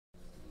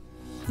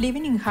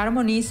Living in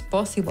harmony is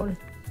possible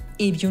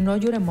if you know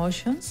your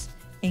emotions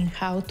and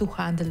how to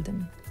handle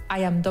them. I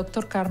am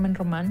Dr. Carmen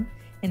Roman,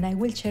 and I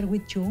will share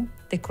with you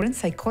the current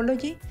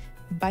psychology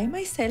by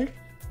myself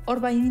or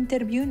by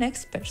interviewing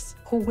experts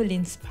who will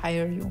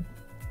inspire you.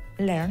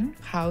 Learn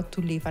how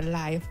to live a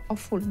life of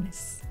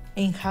fullness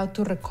and how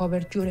to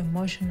recover your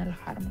emotional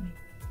harmony.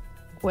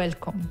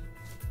 Welcome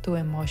to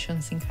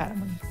Emotions in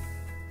Harmony.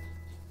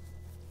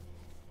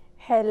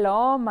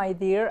 Hello, my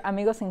dear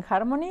amigos in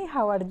harmony.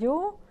 How are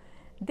you?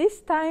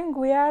 This time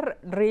we are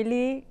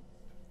really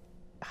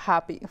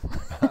happy.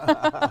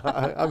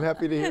 I'm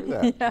happy to hear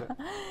that. Yeah.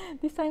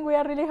 This time we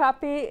are really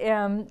happy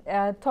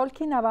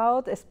talking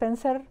about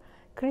Spencer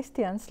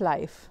Christian's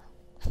life.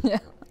 Yeah.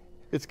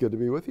 It's good to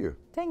be with you.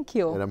 Thank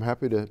you. And I'm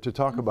happy to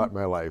talk about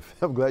my life.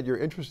 I'm glad you're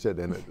interested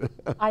in it.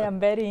 I am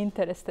very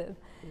interested.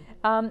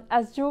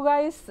 As you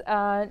guys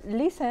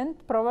listened,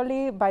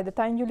 probably by the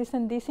time you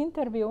listen this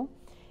interview,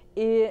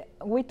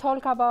 we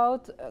talk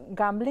about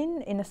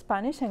gambling in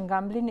Spanish and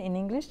gambling in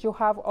English. You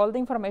have all the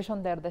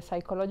information there, the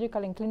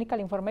psychological and clinical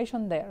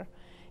information there.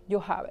 You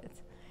have it.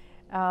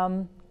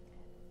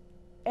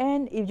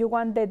 And if you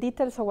want the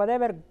details or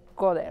whatever,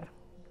 go there.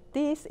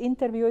 This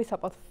interview is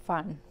about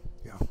fun.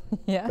 Yeah,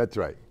 yeah? That's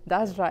right.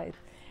 That's right.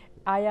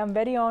 I am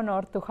very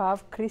honored to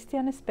have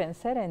Christian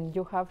Spencer, and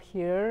you have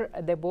here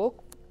the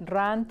book.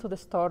 Run to the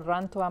store,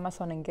 run to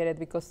Amazon and get it,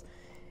 because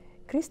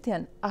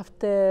Christian,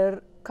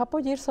 after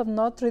couple years of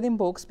not reading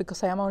books,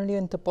 because I am only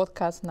into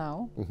podcasts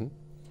now,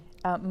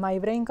 my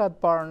brain got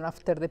burned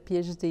after the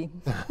PhD.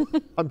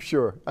 I'm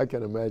sure, I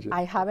can imagine.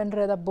 I haven't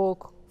read a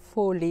book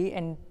fully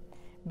and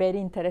very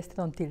interested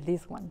until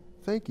this one.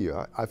 Thank you,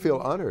 I feel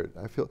honored.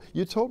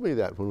 You told me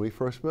that when we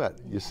first met.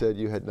 You said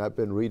you had not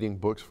been reading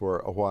books for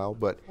a while,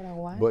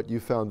 but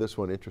you found this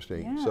one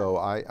interesting. Yeah. So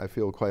I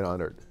feel quite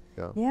honored.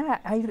 Yeah,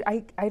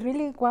 I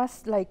really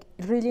was like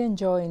really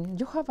enjoying.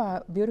 You have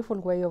a beautiful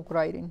way of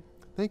writing.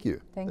 Thank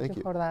you. Thank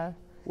you for that.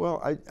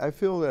 Well, I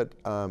feel that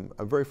I'm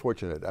very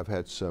fortunate. I've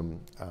had some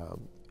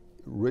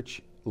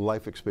rich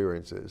life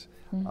experiences.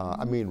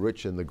 I mean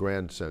rich in the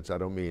grand sense. I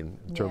don't mean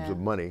in terms of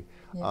money.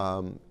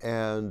 Yeah.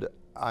 And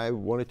I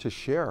wanted to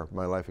share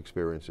my life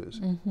experiences.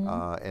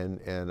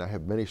 And I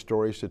have many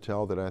stories to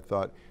tell that I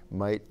thought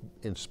might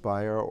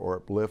inspire or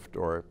uplift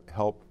or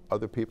help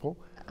other people.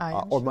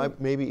 Or might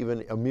maybe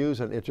even amuse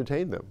and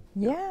entertain them.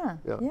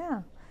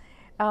 Yeah.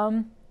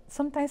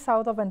 Sometimes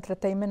out of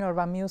entertainment or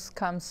amuse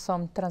comes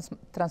some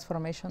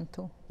transformation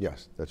too.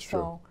 Yes, that's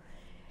true.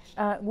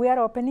 So we are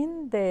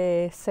opening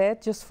the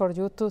set just for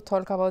you to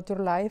talk about your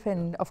life,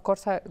 and of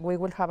course we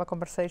will have a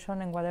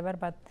conversation and whatever,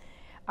 but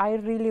I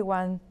really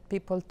want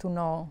people to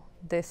know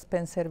the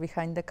Spencer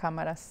behind the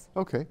cameras.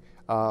 Okay.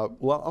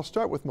 Well, I'll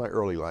start with my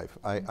early life.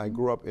 I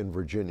grew up in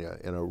Virginia,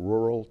 in a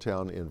rural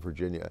town in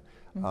Virginia,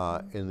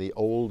 in the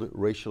old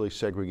racially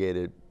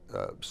segregated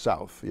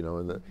South, you know,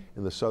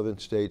 in the southern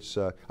states.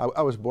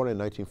 I was born in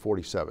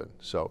 1947,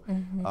 so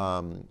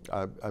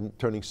I'm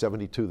turning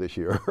 72 this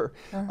year.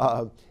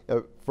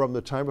 From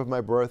the time of my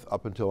birth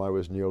up until I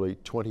was nearly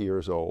 20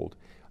 years old,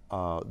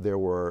 there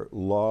were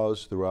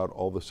laws throughout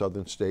all the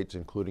southern states,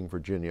 including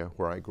Virginia,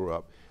 where I grew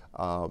up,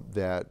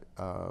 that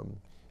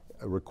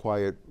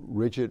required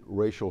rigid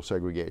racial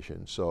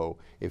segregation. So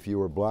if you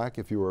were black,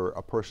 if you were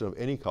a person of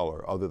any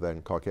color other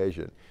than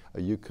Caucasian,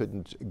 you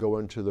couldn't go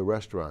into the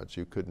restaurants,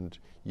 you couldn't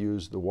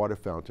use the water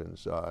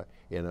fountains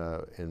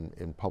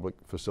in public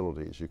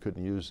facilities, you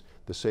couldn't use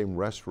the same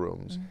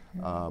restrooms.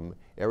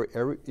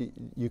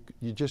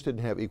 You just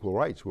didn't have equal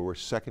rights. We were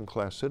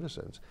second-class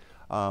citizens.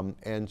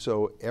 And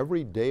so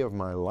every day of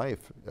my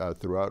life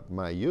throughout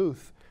my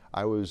youth,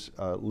 I was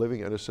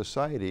living in a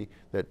society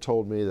that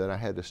told me that I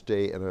had to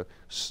stay in a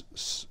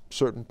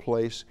certain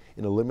place,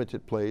 in a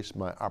limited place.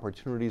 My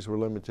opportunities were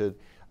limited.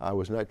 I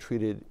was not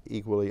treated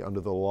equally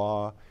under the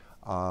law.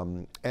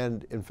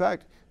 And in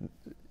fact,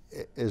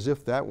 as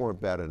if that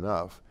weren't bad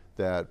enough,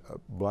 that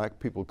black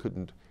people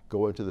couldn't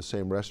go into the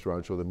same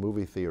restaurants or the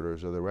movie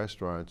theaters or the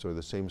restaurants or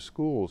the same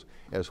schools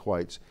as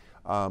whites,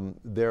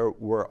 there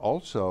were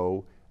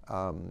also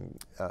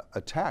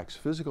attacks,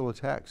 physical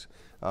attacks.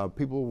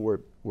 People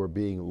were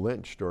being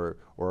lynched or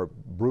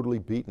brutally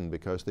beaten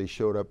because they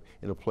showed up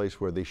in a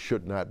place where they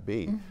should not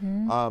be.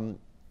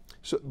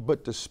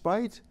 But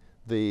despite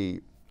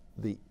the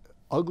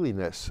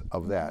ugliness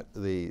of that,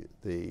 the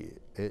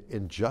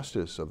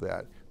injustice of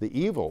that, the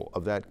evil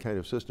of that kind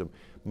of system,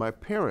 my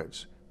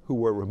parents, who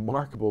were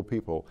remarkable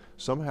people,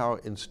 somehow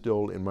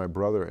instilled in my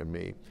brother and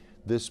me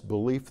this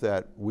belief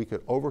that we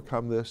could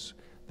overcome this,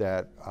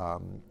 that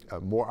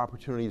more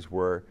opportunities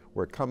were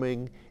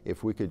coming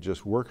if we could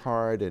just work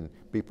hard and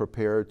be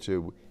prepared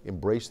to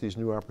embrace these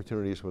new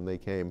opportunities when they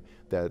came,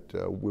 that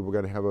we were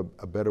going to have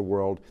a better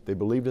world. They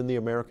believed in the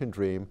American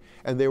dream,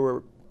 and they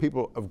were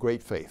people of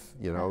great faith.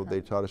 You know,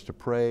 they taught us to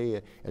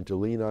pray and to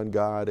lean on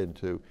God and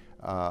to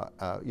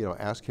you know,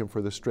 ask Him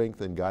for the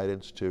strength and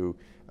guidance to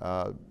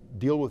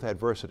deal with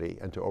adversity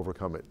and to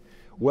overcome it.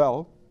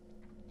 Well,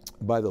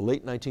 by the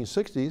late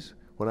 1960s,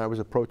 when I was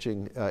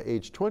approaching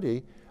age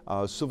 20,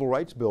 civil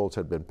rights bills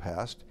had been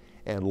passed,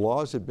 and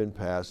laws had been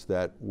passed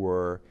that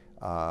were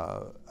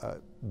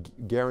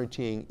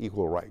guaranteeing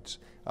equal rights.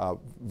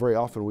 Very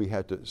often we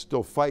had to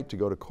still fight to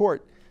go to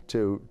court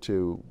to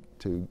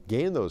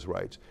gain those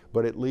rights,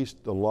 but at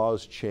least the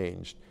laws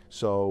changed.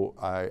 So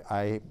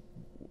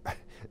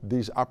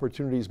these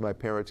opportunities my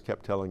parents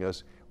kept telling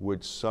us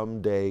would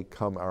someday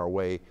come our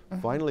way,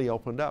 finally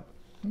opened up.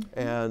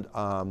 And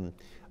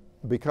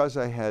because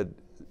I had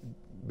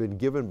been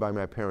given by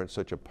my parents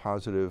such a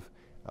positive,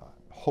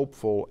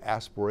 hopeful,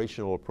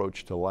 aspirational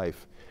approach to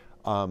life,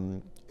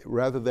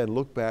 rather than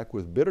look back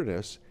with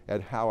bitterness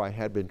at how I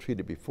had been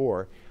treated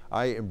before,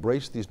 I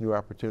embraced these new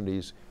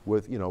opportunities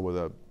with, with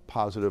a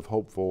positive,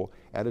 hopeful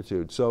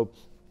attitude. So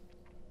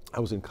I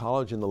was in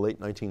college in the late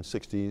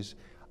 1960s.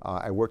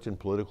 I worked in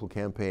political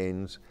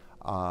campaigns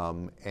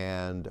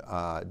and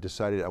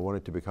decided I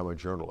wanted to become a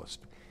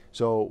journalist.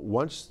 So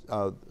once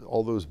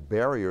all those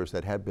barriers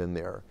that had been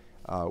there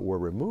were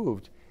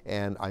removed,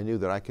 and I knew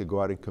that I could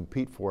go out and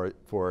compete for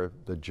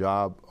the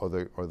job or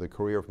the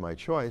career of my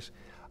choice,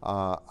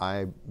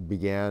 I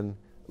began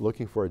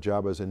looking for a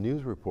job as a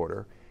news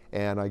reporter,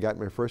 and I got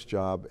my first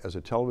job as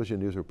a television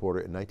news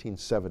reporter in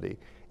 1970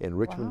 in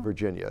Richmond,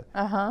 Virginia.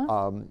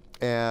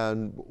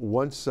 And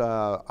once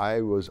I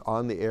was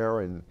on the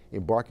air and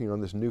embarking on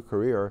this new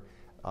career,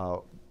 a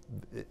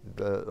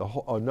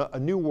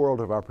new world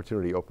of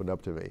opportunity opened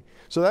up to me.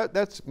 So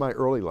that's my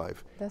early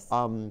life.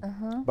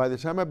 By the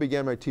time I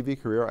began my TV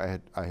career,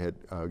 I had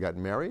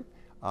gotten married,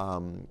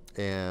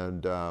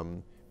 and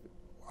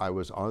I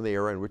was on the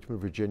air in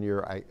Richmond,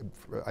 Virginia.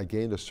 I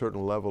gained a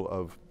certain level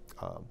of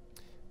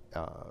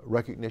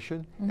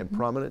recognition and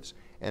prominence,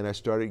 and I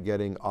started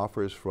getting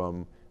offers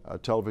from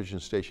television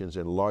stations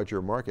in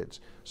larger markets.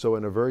 So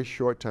in a very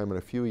short time, in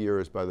a few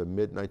years, by the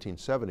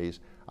mid-1970s,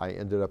 I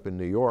ended up in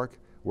New York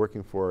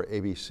working for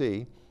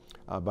ABC.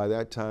 By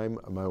that time,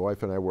 my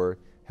wife and I were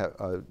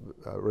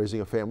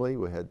raising a family.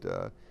 We had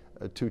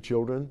 2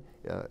 children,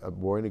 a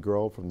boy and a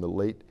girl, from the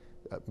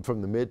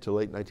mid to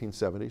late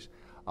 1970s.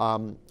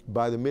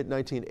 By the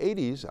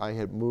mid-1980s, I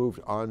had moved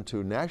on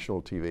to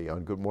national TV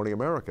on Good Morning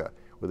America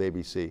with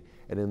ABC.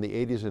 And in the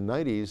 80s and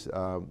 90s,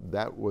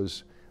 that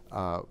was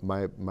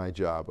my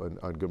job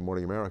on Good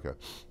Morning America.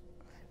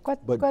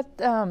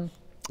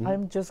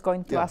 I'm just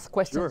going to ask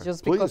questions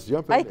just Please, because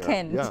jump in I there.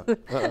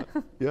 can't.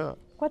 Yeah.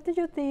 What did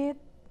you do?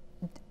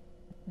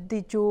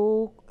 Did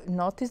you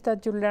notice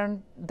that you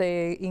learned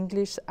the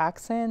English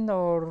accent,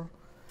 or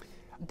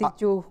did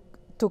you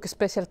took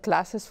special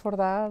classes for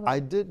that? I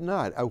did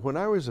not. When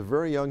I was a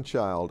very young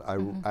child,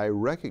 I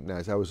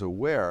recognized, I was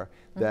aware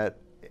that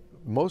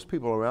most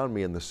people around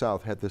me in the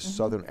South had this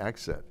Southern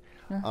accent.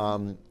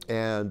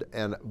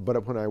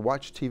 But when I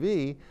watched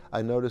TV,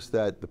 I noticed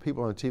that the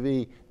people on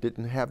TV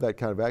didn't have that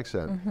kind of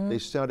accent. They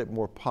sounded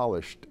more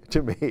polished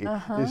to me.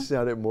 They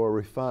sounded more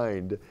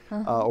refined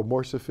or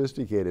more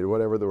sophisticated,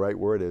 whatever the right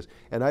word is.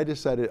 And I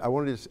decided I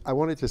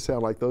wanted to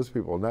sound like those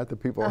people, not the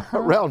people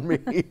around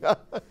me.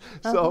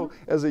 So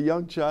as a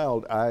young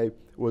child, I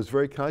was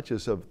very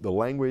conscious of the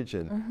language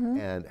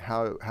and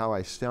how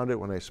I sounded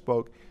when I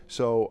spoke.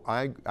 So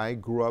I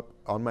grew up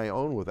on my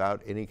own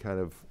without any kind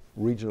of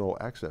regional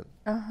accent,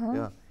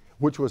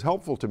 which was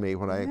helpful to me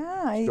when I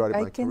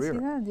started my career. I can see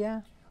that,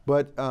 yeah.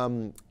 But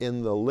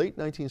in the late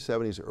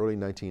 1970s, early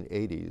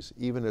 1980s,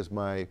 even as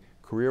my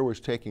career was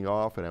taking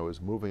off and I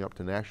was moving up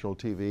to national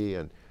TV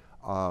and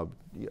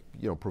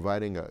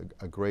providing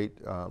a great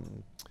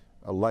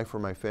a life for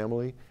my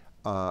family,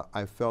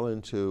 I fell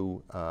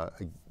into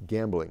a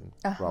gambling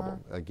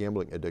problem, a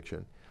gambling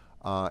addiction.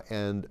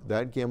 And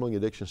that gambling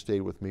addiction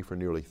stayed with me for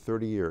nearly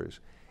 30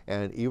 years.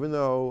 And even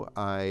though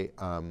I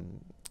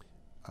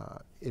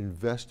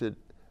invested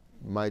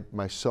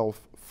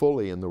myself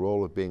fully in the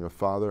role of being a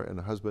father and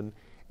a husband,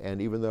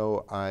 and even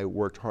though I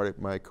worked hard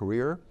at my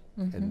career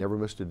and never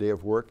missed a day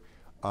of work,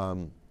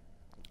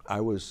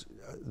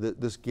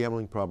 this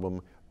gambling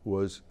problem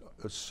was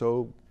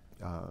so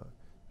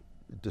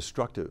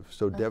destructive,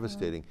 so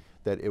devastating,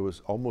 that it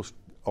was almost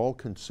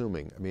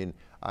all-consuming. I mean,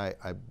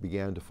 I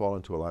began to fall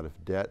into a lot of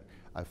debt.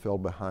 I fell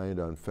behind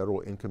on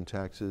federal income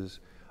taxes.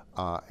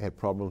 I had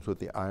problems with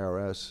the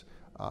IRS.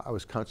 I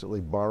was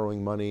constantly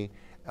borrowing money.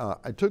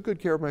 I took good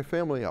care of my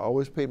family. I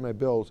always paid my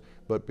bills,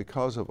 but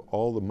because of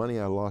all the money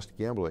I lost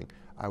gambling,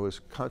 I was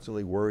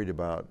constantly worried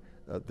about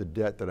the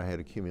debt that I had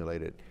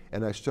accumulated.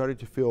 And I started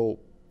to feel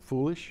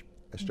foolish.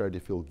 I started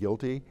to feel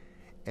guilty,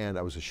 and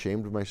I was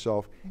ashamed of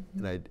myself.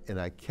 And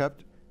I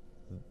kept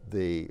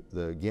the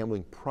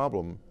gambling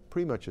problem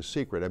pretty much a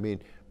secret. I mean,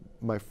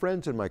 my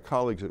friends and my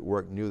colleagues at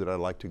work knew that I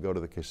liked to go to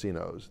the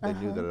casinos. They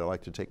knew that I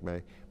liked to take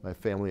my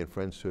family and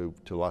friends to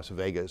Las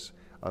Vegas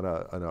on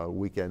a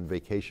weekend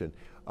vacation.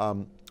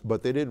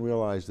 But they didn't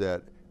realize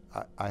that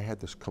I had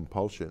this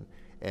compulsion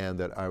and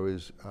that I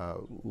was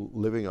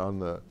living on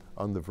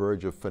the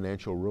verge of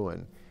financial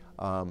ruin.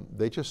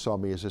 They just saw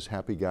me as this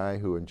happy guy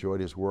who enjoyed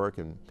his work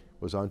and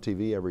was on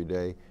TV every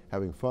day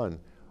having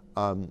fun.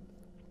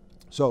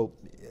 So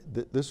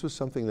this was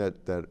something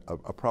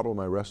a problem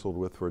I wrestled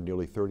with for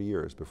nearly 30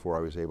 years before I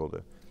was able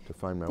to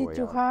find my way out. Did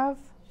you have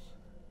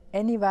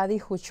anybody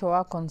who show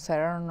a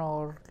concern,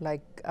 or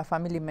like a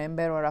family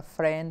member or a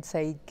friend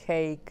say,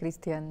 hey,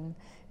 Christian,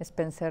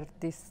 Spencer,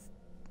 this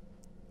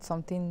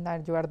something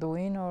that you are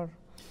doing, or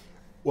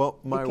Well,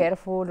 be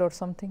careful or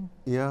something?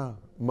 Yeah,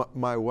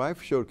 my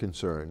wife showed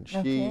concern.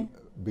 She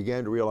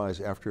began to realize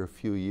after a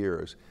few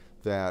years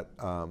that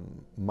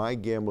my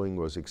gambling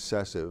was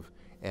excessive,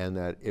 and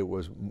that it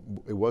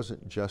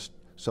wasn't just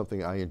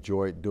something I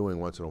enjoyed doing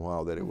once in a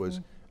while. That it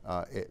was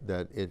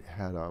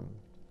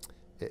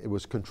it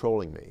was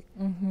controlling me.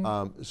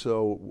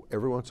 So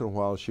every once in a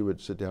while, she would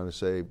sit down and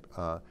say,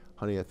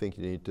 "Honey, I think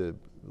you need to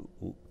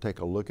take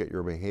a look at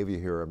your behavior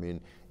here. I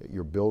mean,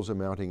 your bills are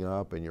mounting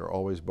up, and you're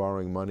always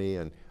borrowing money,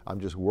 and I'm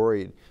just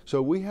worried."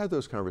 So we had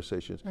those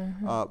conversations,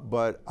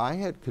 but I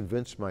had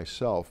convinced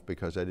myself,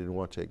 because I didn't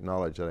want to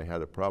acknowledge that I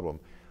had a problem,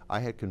 I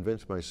had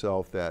convinced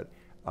myself that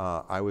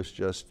I was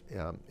just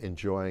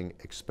enjoying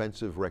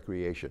expensive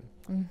recreation,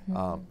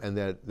 and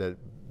that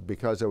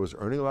because I was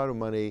earning a lot of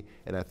money,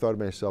 and I thought of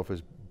myself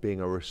as being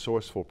a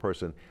resourceful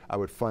person, I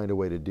would find a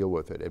way to deal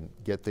with it and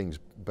get things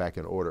back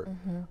in order.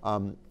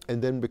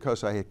 And then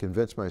because I had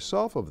convinced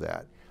myself of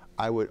that,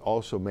 I would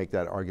also make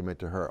that argument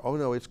to her. Oh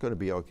no, it's going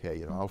to be okay.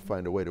 You know, I'll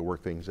find a way to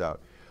work things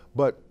out.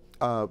 But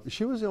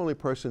she was the only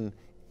person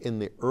in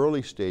the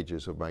early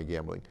stages of my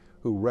gambling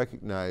who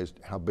recognized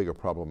how big a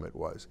problem it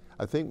was.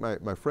 I think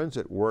my friends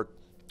at work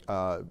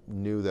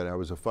knew that I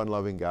was a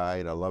fun-loving guy,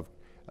 and I loved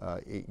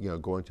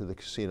going to the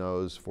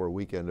casinos for a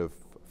weekend of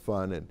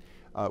fun. And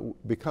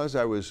because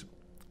I was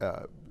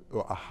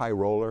a high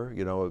roller,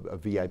 a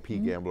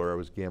VIP gambler, I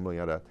was gambling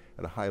at a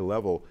high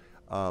level.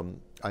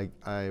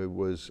 I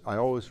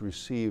always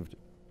received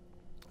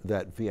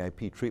that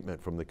VIP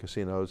treatment from the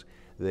casinos.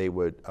 They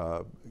would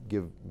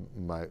give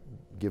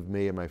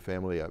me and my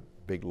family a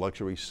big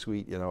luxury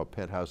suite, a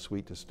penthouse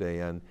suite to stay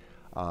in,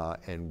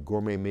 and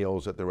gourmet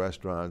meals at the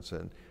restaurants,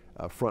 and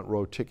front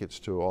row tickets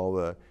to all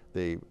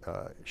the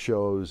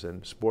shows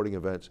and sporting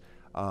events,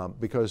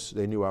 because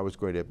they knew I was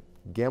going to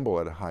gamble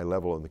at a high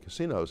level in the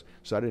casinos,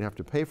 so I didn't have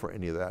to pay for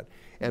any of that.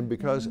 And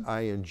because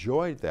I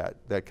enjoyed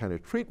that kind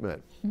of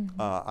treatment,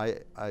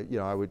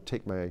 I would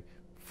take my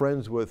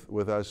friends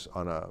with us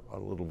on a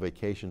little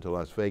vacation to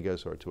Las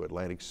Vegas or to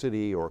Atlantic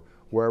City or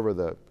wherever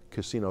the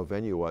casino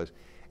venue was.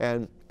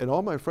 And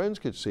all my friends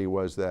could see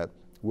was that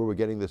we were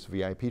getting this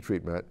VIP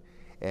treatment,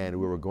 and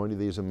we were going to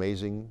these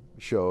amazing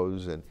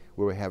shows, and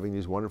we were having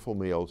these wonderful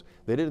meals.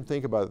 They didn't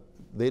think about,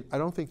 I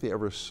don't think they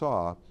ever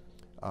saw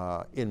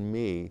in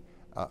me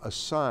a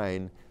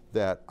sign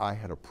that I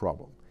had a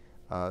problem.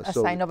 A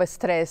sign of a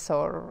stress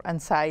or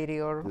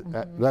anxiety, or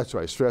that's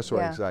right, stress or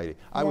anxiety.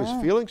 I was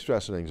feeling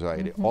stress and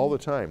anxiety all the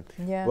time,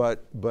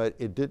 but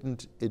it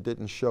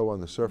didn't show on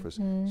the surface.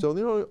 So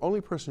the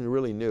only person who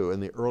really knew in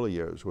the early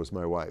years was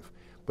my wife.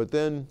 But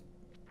then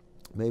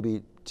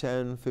maybe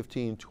 10,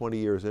 15, 20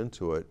 years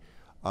into it,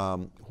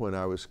 when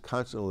I was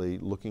constantly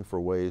looking for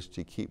ways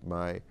to keep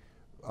my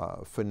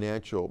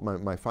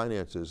my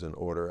finances in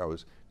order, I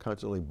was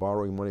constantly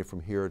borrowing money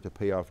from here to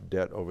pay off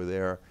debt over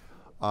there.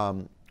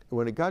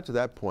 When it got to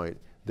that point,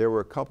 there were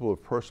a couple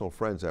of personal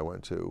friends I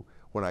went to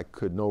when I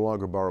could no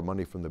longer borrow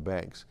money from the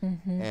banks,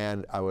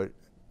 and I would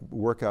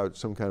work out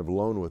some kind of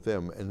loan with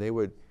them, and they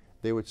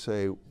would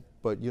say,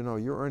 "But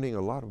you're earning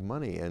a lot of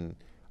money, and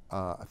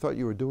I thought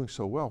you were doing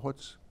so well.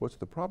 What's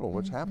the problem?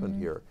 What's happened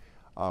here?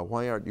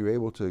 Why aren't you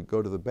able to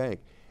go to the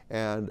bank?"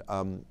 And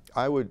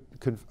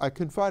I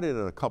confided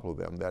in a couple of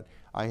them that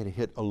I had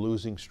hit a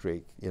losing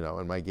streak,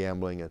 in my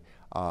gambling, and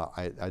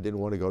I didn't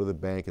want to go to the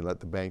bank and let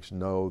the banks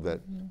know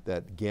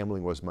that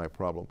gambling was my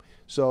problem.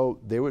 So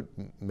they would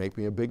make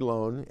me a big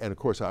loan, and of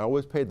course I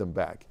always paid them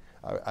back.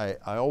 I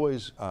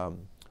always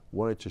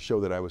wanted to show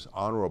that I was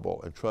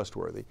honorable and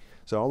trustworthy,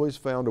 so I always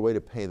found a way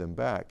to pay them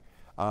back.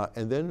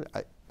 And then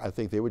I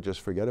think they would just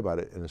forget about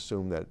it and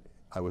assume that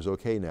I was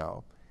okay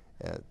now,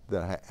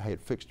 that I had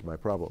fixed my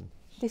problem.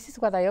 This is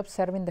what I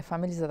observe in the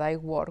families that I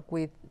work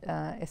with,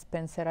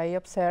 Spencer. I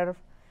observe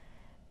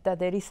that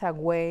there is a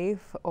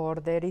wave, or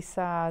there is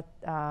a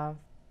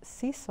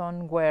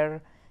season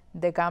where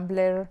the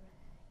gambler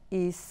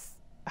is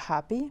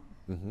happy.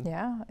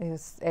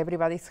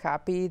 Everybody's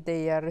happy.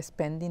 They are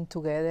spending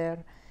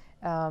together.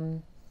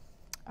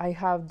 I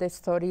have the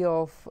story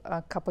of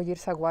a couple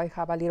years ago. I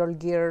have a little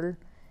girl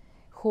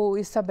who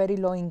is a very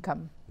low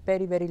income,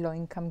 very, very low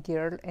income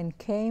girl, and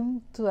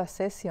came to a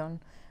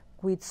session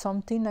with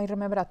something, I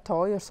remember a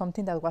toy or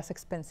something that was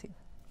expensive.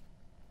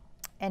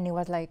 And it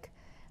was like,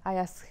 I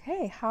asked,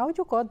 "Hey, how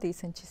you got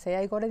this?" And she said,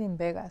 "I got it in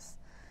Vegas."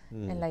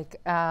 And like,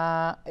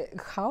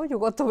 how you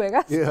got to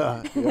Vegas?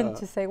 And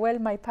she said, "Well,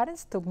 my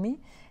parents took me,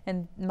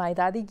 and my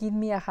daddy gave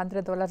me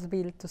 $100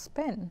 bill to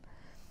spend."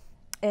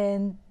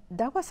 And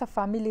that was a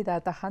family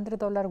that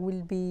 $100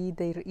 will be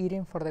their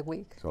eating for the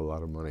week. It's a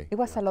lot of money. It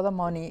was a lot of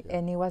money,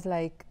 and it was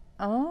like,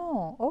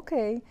 oh,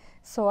 okay.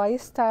 So I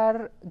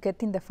start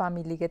getting the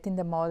family, getting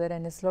the mother,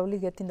 and slowly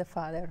getting the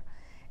father,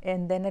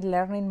 and then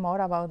learning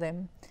more about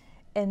them.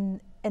 And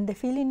the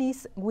feeling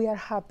is we are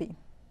happy.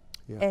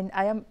 And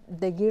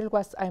the girl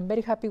was, I'm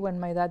very happy when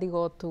my daddy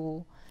go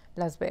to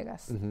Las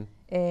Vegas,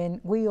 and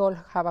we all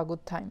have a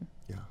good time.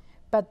 Yeah.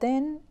 But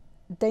then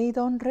they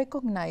don't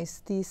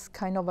recognize this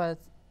kind of a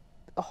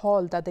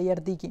hole that they are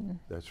digging.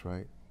 That's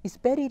right. It's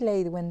very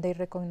late when they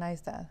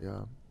recognize that.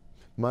 Yeah.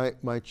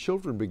 My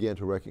children began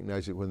to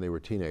recognize it when they were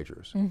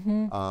teenagers.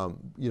 You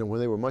know, when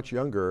they were much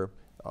younger,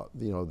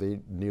 you know, they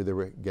knew they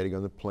were getting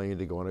on the plane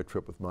to go on a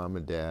trip with mom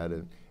and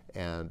dad,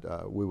 and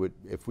we would,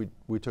 if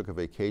we took a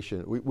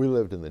vacation, we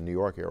lived in the New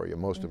York area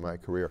most of my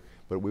career,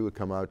 but we would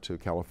come out to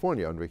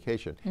California on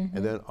vacation,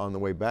 and then on the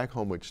way back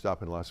home we'd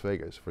stop in Las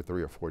Vegas for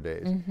 3 or 4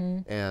 days.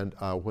 And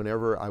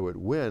whenever I would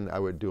win, I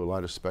would do a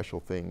lot of special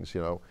things,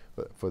 you know,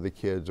 for the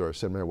kids, or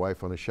send my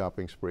wife on a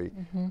shopping spree.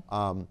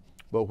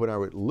 But when I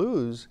would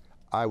lose,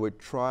 I would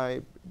try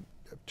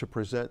to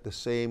present the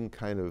same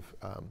kind of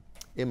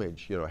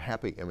image, you know,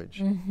 happy image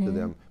to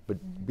them, but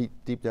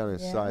deep down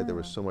inside there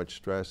was so much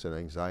stress and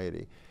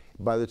anxiety.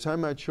 By the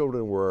time my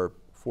children were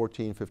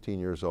 14, 15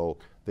 years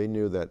old, they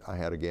knew that I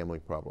had a gambling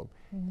problem.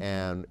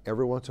 And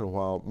every once in a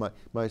while,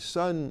 my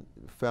son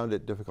found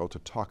it difficult to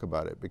talk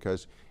about it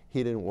because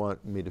he didn't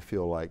want me to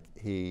feel like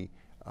he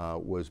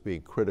was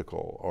being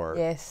critical, or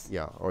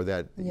or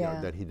that you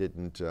know, that he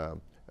didn't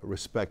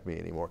respect me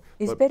anymore.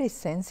 It's but very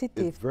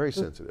sensitive. It's very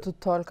sensitive to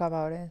talk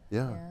about it.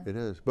 Yeah, it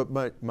is. But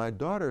my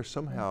daughter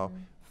somehow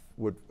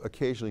would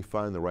occasionally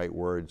find the right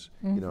words.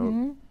 You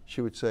know,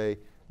 she would say,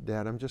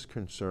 "Dad, I'm just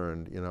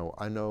concerned. You know,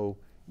 I know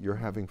you're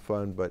having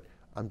fun, but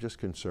I'm just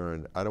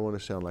concerned. I don't want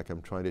to sound like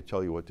I'm trying to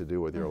tell you what to do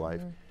with your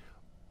life."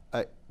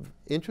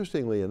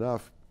 Interestingly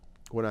enough,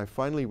 when I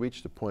finally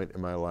reached a point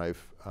in my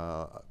life,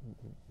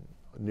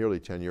 nearly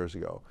 10 years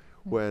ago,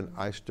 when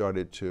I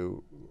started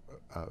to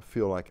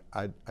feel like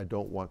I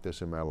don't want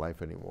this in my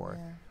life anymore.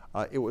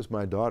 It was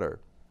my daughter.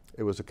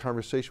 It was a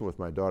conversation with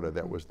my daughter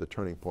that was the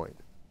turning point.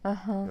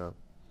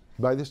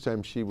 By this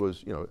time she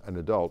was, you know, an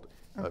adult.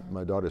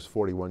 My daughter's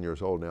 41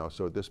 years old now,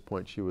 so at this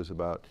point she was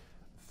about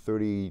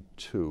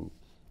 32.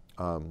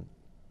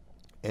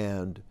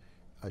 And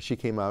she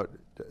came out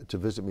to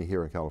visit me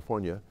here in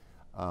California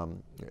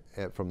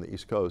from the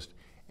East Coast,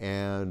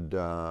 and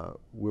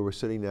we were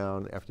sitting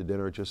down after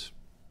dinner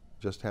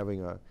just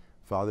having a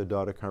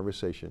father-daughter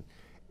conversation,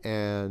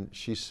 and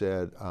she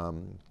said,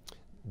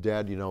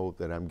 "Dad, you know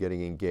that I'm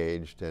getting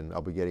engaged and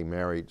I'll be getting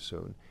married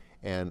soon,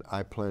 and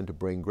I plan to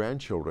bring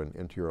grandchildren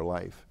into your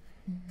life."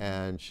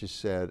 And she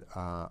said,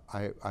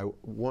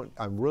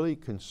 I'm really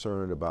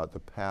concerned about the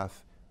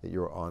path that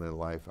you're on in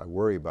life. I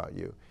worry about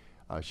you.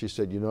 She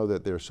said, "You know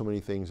that there are so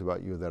many things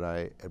about you that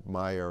I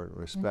admire and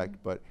respect,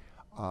 but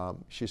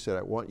she said,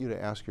 I want you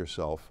to ask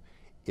yourself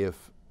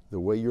if the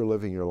way you're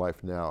living your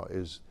life now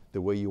is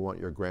the way you want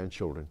your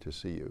grandchildren to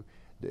see you.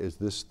 Is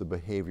this the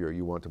behavior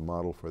you want to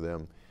model for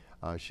them?"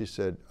 She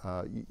said,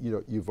 "You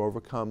know, you've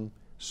overcome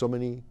so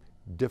many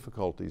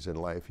difficulties in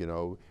life, you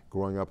know,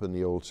 growing up in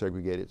the old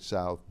segregated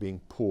South,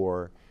 being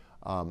poor,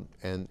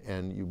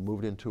 and you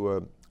moved into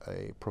a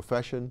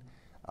profession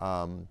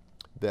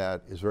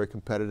that is very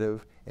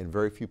competitive, and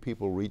very few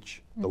people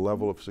reach the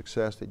level of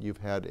success that you've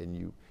had, and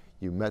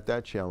you met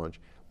that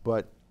challenge.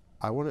 But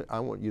I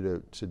want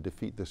you to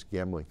defeat this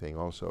gambling thing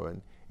also,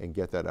 and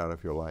get that out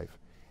of your life."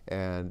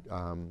 And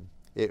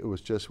it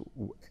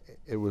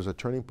was a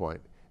turning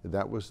point.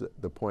 That was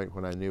the point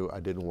when I knew I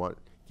didn't want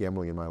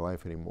gambling in my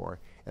life anymore,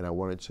 and I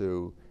wanted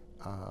to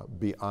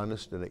be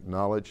honest and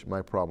acknowledge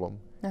my problem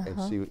and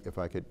see if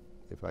I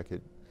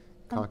could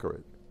conquer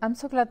it. I'm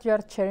so glad you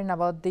are sharing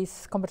about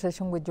this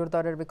conversation with your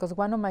daughter, because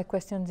one of my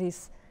questions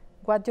is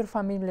what your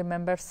family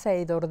members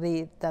said or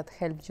did that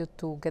helped you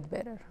to get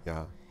better.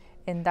 Yeah.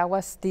 And that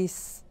was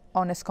these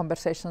honest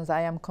conversations.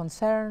 I am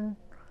concerned.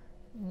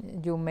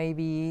 You may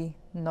be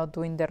not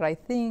doing the right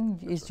thing.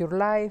 It's your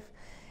life.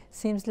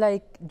 Seems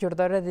like your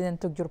daughter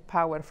didn't take your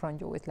power from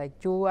you. It's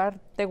like you are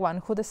the one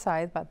who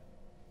decides, but...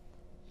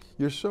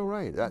 You're so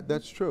right.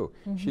 That's true.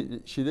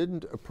 She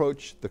didn't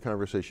approach the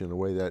conversation in a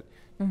way that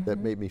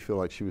made me feel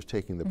like she was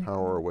taking the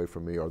power away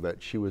from me, or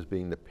that she was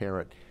being the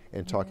parent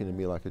and talking to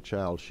me like a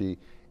child. She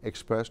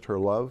expressed her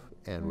love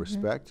and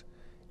respect,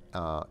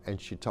 and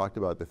she talked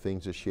about the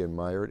things that she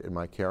admired in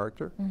my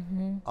character,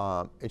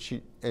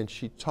 and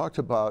she talked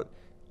about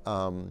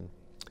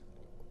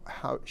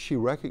how she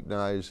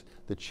recognized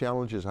the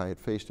challenges I had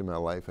faced in my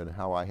life and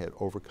how I had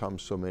overcome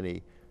so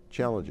many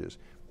challenges.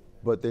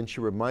 But then she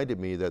reminded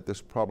me that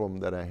this problem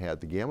that I had,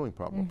 the gambling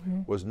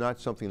problem, was not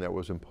something that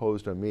was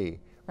imposed on me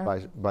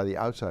by the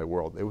outside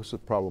world. It was a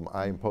problem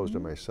I imposed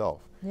on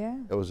myself.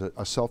 It was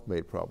a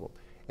self-made problem.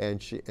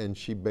 And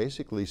she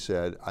basically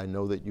said, "I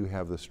know that you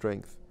have the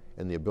strength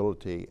and the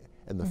ability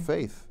and the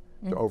faith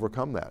to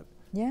overcome that."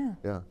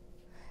 Yeah.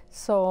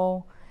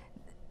 So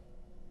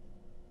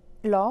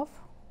love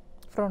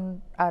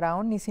from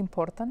around is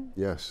important?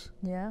 Yes.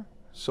 Yeah.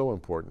 So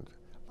important.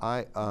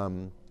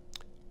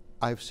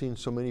 I've seen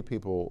so many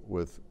people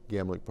with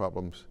gambling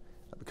problems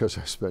because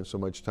I spent so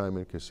much time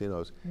in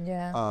casinos.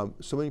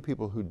 So many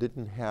people who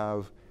didn't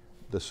have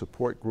the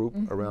support group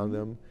around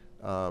them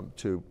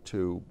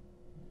to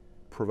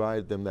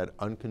provide them that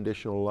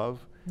unconditional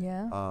love.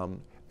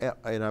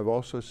 And I've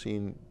also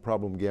seen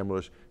problem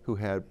gamblers who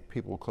had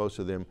people close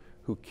to them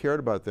who cared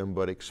about them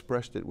but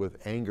expressed it with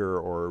anger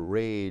or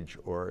rage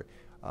or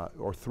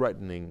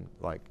threatening,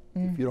 like,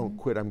 if you don't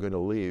quit, I'm going to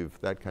leave,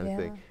 that kind of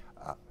thing.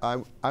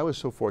 I was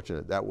so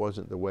fortunate. That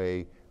wasn't the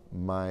way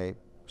my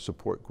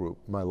support group,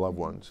 my loved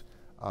ones,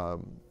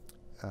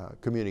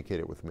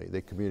 communicated with me.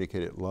 They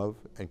communicated love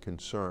and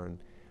concern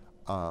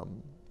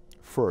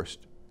first,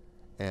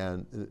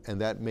 and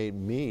that made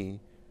me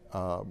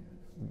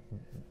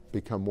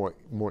become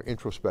more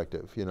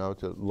introspective, you know,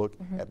 to look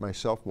at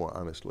myself more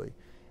honestly.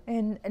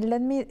 And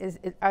let me,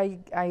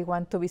 I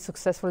want to be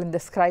successful and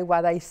describe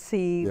what I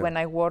see when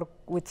I work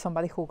with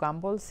somebody who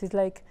gambles. It's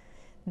like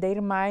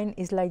their mind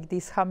is like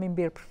this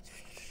hummingbird.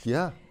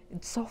 Yeah.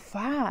 It's so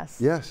fast.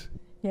 Yes.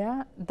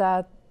 Yeah,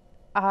 that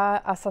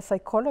as a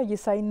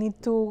psychologist, I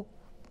need to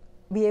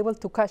be able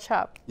to catch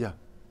up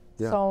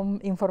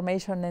some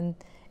information,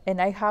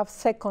 and I have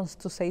seconds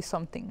to say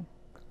something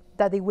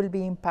that it will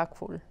be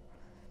impactful.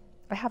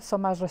 I have so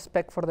much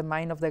respect for the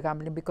mind of the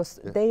gambling because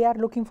they are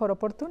looking for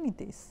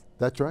opportunities.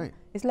 That's right.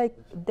 It's like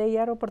they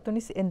are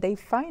opportunities and they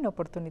find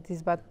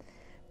opportunities, but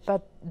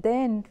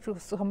then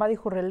somebody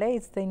who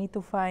relates, they need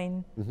to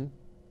find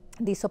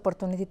this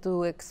opportunity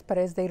to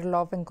express their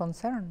love and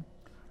concern.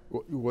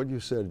 What you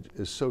said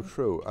is so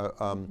true.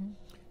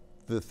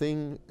 The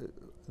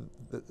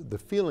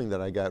feeling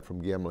that I got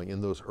from gambling in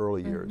those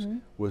early years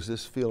was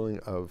this feeling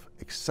of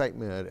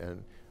excitement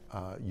and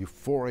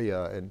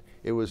euphoria, and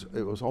it was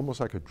almost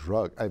like a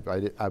drug.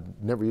 I've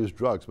never used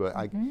drugs, but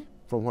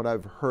from what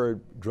I've heard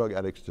drug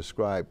addicts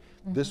describe,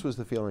 this was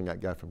the feeling I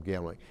got from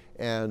gambling.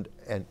 And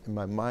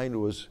my mind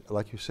was,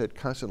 like you said,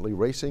 constantly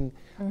racing,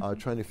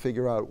 trying to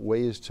figure out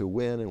ways to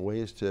win and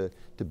ways to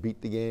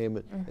beat the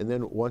game. And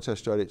then once I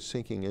started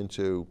sinking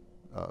into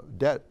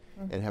debt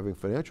and having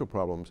financial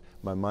problems,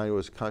 my mind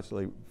was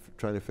constantly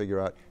trying to figure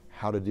out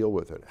how to deal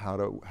with it, how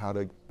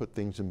to put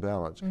things in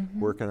balance.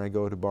 Where can I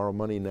go to borrow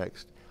money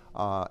next?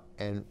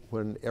 And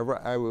whenever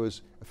I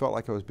felt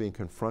like I was being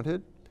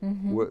confronted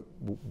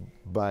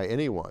by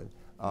anyone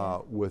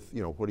with,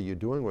 you know, what are you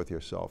doing with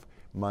yourself?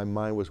 My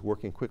mind was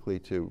working quickly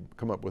to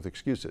come up with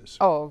excuses.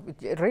 Oh,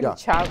 really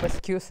sharp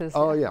excuses.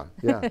 Oh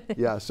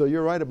yeah. So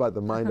you're right about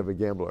the mind of a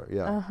gambler.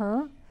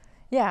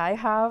 Yeah, I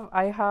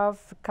have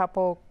a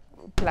couple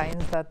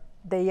clients that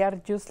they are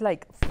just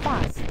like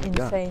fast in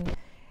saying,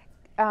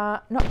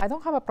 no, I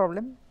don't have a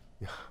problem.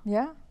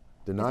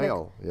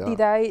 Denial.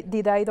 Like,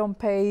 did I don't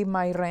pay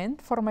my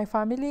rent for my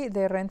family?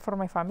 The rent for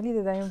my family?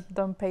 Did I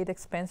don't pay the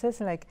expenses?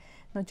 Like,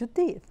 no, you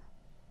did.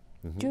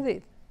 You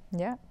did.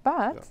 Yeah,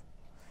 but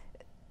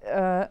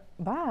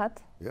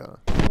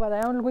what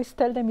I always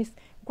tell them is,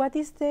 what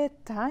is the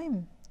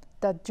time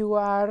that you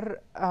are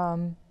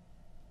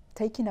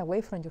taking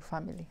away from your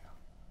family?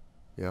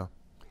 Yeah,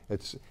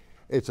 it's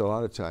a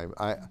lot of time.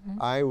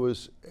 I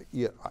was,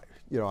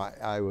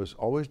 I was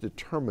always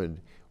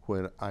determined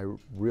when I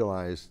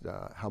realized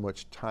how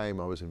much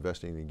time I was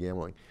investing in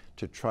gambling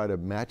to try to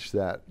match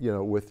that, you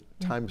know, with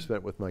time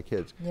spent with my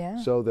kids,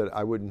 so that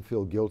I wouldn't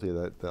feel guilty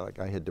that like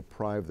I had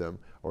deprived them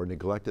or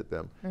neglected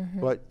them.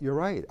 But you're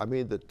right. I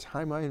mean, the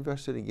time I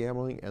invested in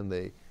gambling and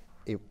the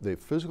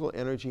physical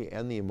energy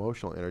and the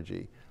emotional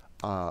energy,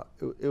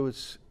 it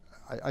was,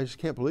 I just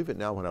can't believe it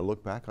now when I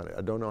look back on it.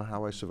 I don't know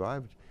how I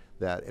survived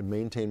that and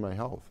maintained my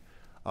health.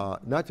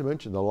 Not to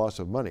mention the loss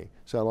of money.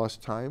 So I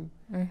lost time.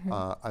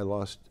 I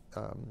lost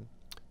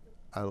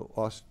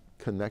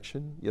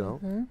connection, you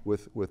know,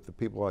 with the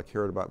people I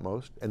cared about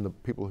most and the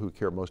people who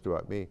cared most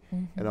about me.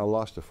 And I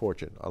lost a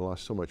fortune. I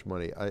lost so much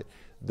money.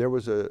 There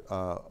was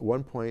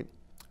one point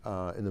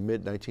in the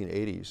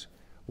mid-1980s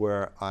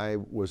where I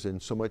was in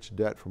so much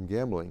debt from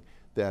gambling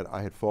that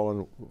I had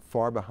fallen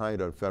far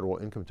behind on federal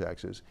income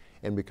taxes.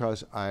 And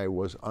because I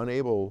was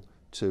unable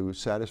to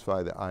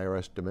satisfy the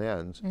IRS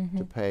demands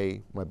to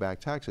pay my back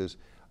taxes,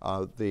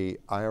 the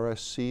IRS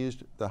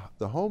seized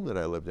the home that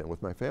I lived in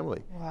with my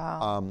family.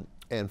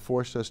 And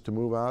forced us to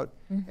move out,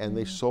 and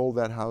they sold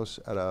that house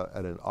at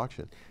an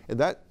auction. And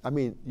that, I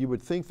mean, you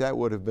would think that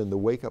would have been the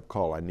wake-up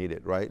call I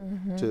needed, right,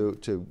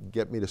 to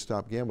get me to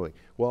stop gambling.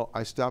 Well,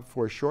 I stopped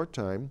for a short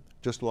time,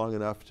 just long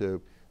enough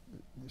to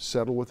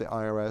settle with the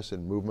IRS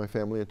and move my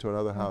family into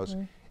another house.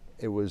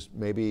 It was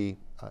maybe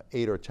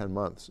 8 or 10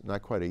 months,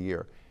 not quite a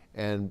year.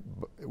 And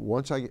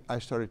once I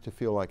started to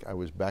feel like I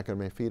was back on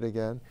my feet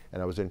again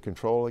and I was in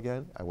control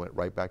again, I went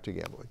right back to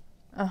gambling.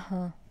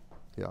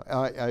 Yeah,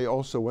 I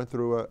also went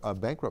through a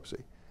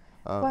bankruptcy.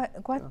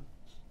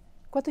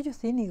 What do you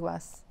think it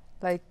was?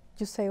 Like,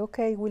 you say,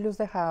 okay, we lose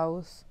the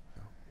house.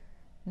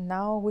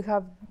 Now we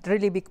have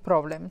really big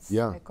problems,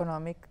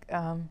 economic.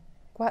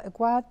 What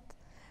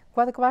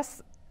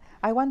was?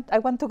 I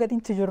want to get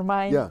into your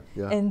mind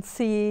and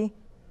see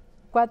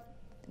what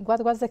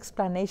was the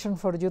explanation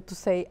for you to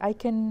say, I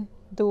can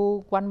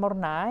do one more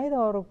night,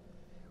 or?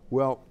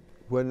 Well,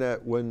 when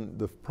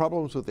the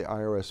problems with the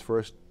IRS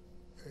first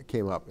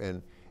came up,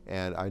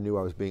 and I knew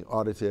I was being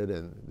audited,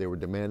 and they were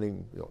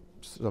demanding, you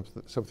know,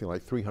 something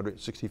like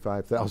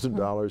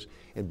 $365,000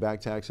 in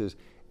back taxes.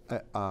 You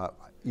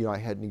know, I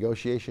had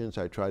negotiations.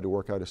 I tried to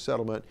work out a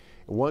settlement.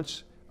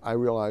 Once I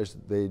realized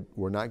they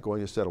were not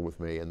going to settle with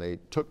me, and they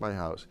took my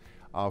house.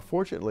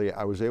 Fortunately,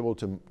 I was able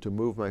to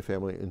move my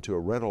family into a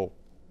rental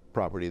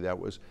property that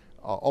was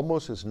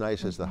almost as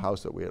nice as the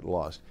house that we had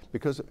lost,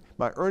 because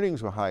my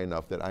earnings were high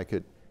enough that I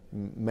could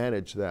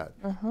manage that.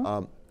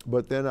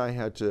 But then I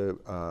had to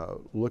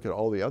look at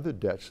all the other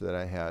debts that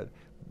I had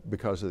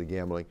because of the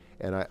gambling,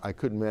 and I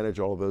couldn't manage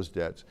all of those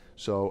debts,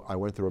 so I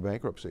went through a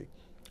bankruptcy.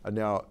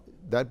 Now,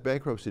 that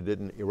bankruptcy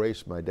didn't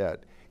erase my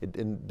debt.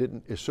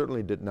 It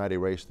certainly did not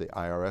erase the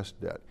IRS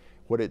debt.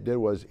 What it did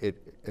was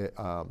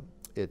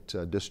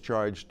it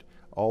discharged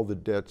all the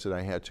debts that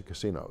I had to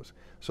casinos.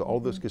 So all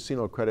those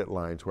casino credit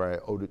lines where I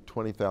owed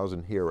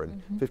 $20,000 here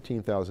and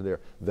 $15,000 there,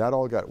 that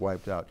all got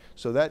wiped out.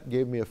 So that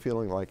gave me a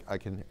feeling like I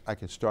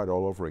can start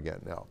all over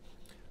again now.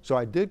 So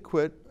I did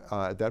quit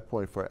at that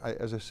point for,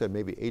 as I said,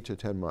 maybe 8 to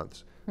 10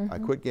 months. I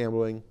quit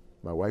gambling.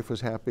 My wife was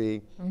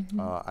happy.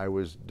 I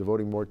was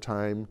devoting more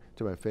time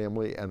to my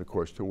family and, of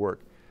course, to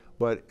work.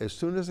 But as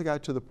soon as I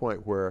got to the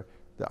point where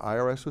the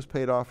IRS was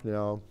paid off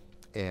now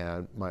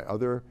and my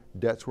other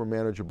debts were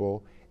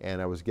manageable and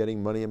I was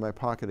getting money in my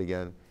pocket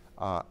again,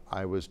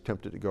 I was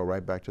tempted to go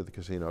right back to the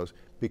casinos,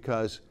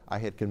 because I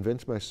had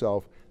convinced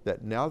myself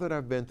that now that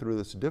I've been through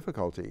this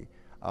difficulty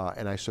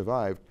and I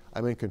survived,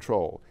 I'm in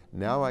control.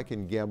 Now I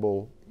can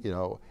gamble, you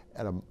know,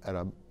 at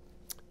a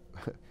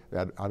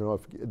I don't know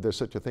if there's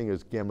such a thing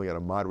as gambling at a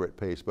moderate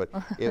pace, but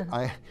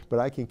but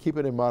I can keep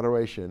it in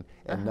moderation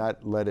and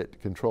not let it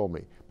control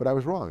me. But I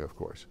was wrong, of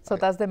course. So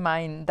that's the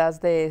mind. That's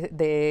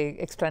the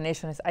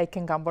explanation. Is I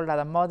can gamble at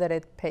a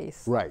moderate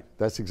pace. Right.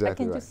 That's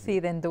exactly right. I can just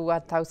sit and do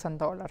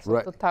 $1,000 or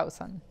right.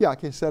 $2,000. Yeah, I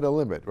can set a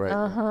limit,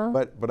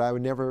 right? But I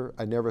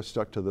never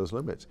stuck to those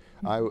limits.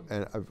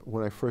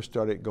 When I first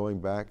started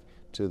going back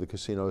to the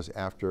casinos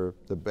after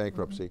the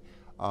bankruptcy,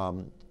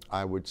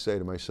 I would say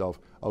to myself,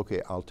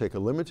 okay, I'll take a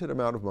limited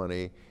amount of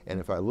money, and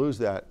if I lose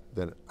that,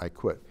 then I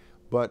quit.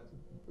 But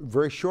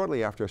very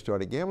shortly after I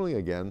started gambling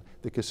again,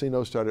 the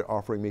casino started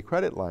offering me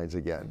credit lines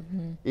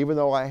again, even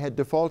though I had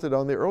defaulted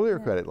on the earlier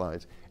credit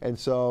lines. And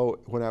so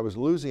when I was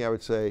losing, I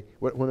would say,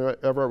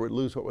 whenever I would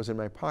lose what was in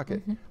my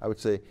pocket, I would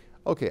say,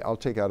 okay, I'll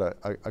take out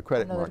a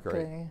credit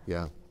marker.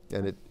 Yeah,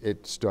 and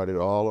it started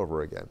all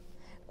over again.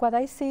 What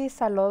I see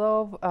is a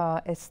lot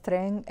of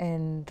strength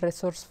and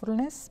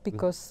resourcefulness,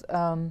 because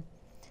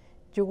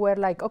you were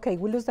like, okay,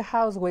 we lose the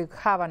house, we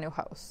have a new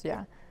house.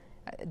 Yeah,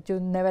 you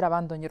never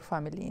abandon your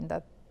family in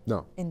that.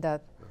 No. In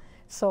that,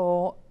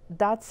 so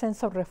that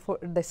sense of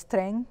the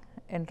strength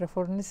and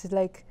resourcefulness is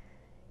like,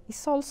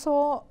 it's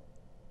also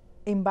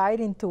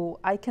inviting to,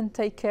 I can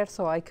take care,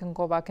 so I can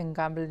go back and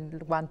gamble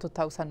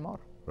 1,000-2,000 more.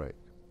 Right.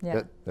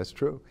 Yeah, that's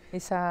true.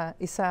 It's a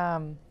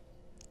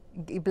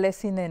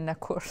blessing and a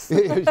curse.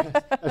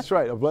 That's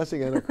right, a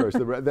blessing and a curse.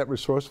 That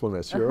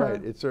resourcefulness. You're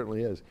right. It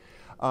certainly is.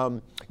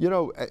 You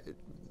know,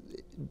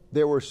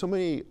 there were so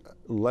many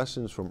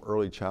lessons from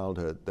early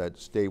childhood that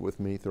stayed with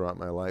me throughout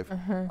my life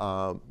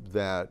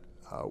that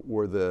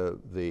were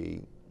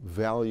the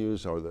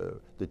values or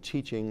the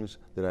teachings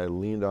that I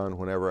leaned on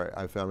whenever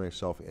I found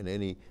myself in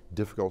any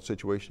difficult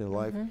situation in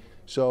life.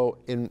 So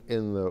in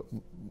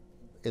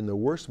the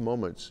worst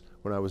moments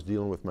when I was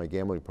dealing with my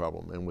gambling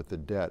problem and with the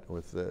debt,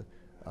 with the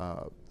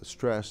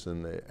stress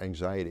and the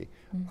anxiety,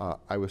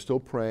 I was still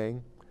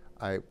praying.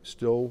 I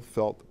still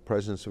felt the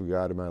presence of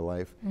God in my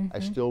life. I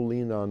still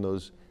leaned on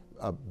those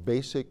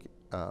basic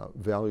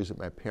values that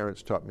my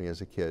parents taught me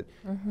as a kid.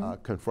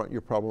 Confront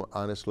your problem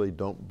honestly.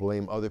 Don't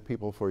blame other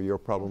people for your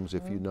problems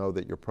if you know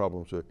that your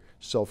problems are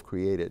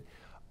self-created.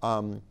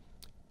 And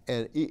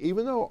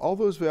even though all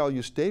those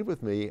values stayed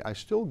with me, I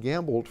still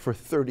gambled for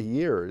 30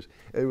 years.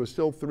 It was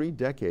still 3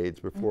 decades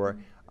before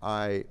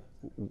I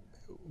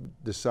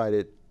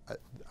decided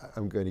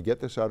I'm going to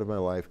get this out of my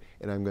life,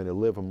 and I'm going to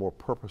live a more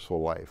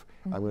purposeful life.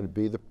 I'm going to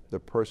be the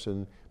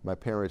person my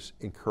parents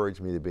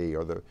encouraged me to be,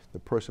 or the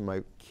person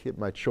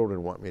my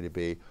children want me to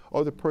be,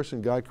 or the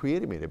person God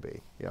created me to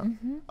be. Yeah.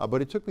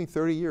 But it took me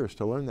 30 years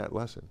to learn that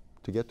lesson,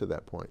 to get to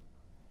that point.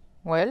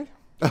 Well,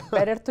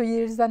 better 2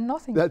 years than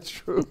nothing. That's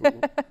true.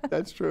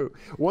 That's true.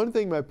 One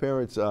thing my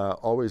parents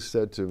always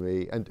said to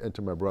me and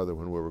to my brother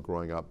when we were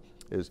growing up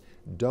is,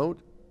 don't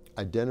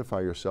identify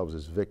yourselves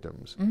as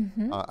victims.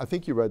 I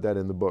think you read that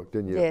in the book,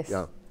 didn't you? Yes.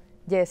 Yeah.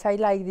 Yes, I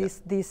like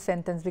this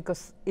sentence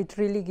because it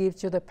really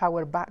gives you the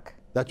power back.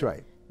 That's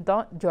right.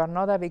 You are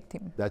not a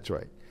victim. That's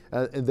right.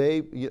 And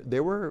they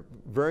were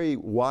very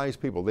wise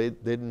people. They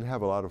didn't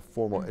have a lot of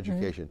formal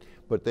education,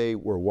 but they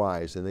were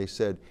wise, and they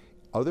said,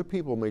 other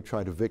people may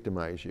try to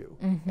victimize you,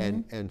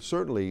 and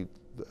certainly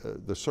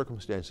the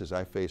circumstances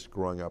I faced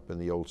growing up in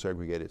the old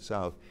segregated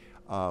South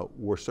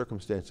were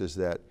circumstances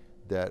that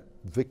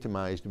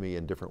victimized me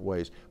in different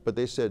ways. But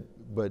they said,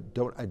 but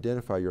don't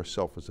identify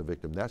yourself as a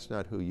victim. That's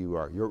not who you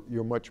are.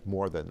 You're much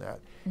more than that.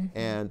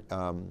 And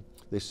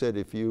they said,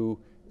 if you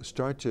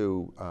start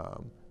to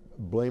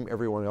blame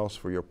everyone else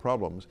for your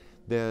problems,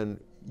 then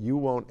you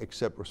won't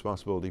accept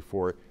responsibility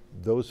for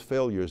those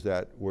failures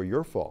that were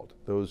your fault,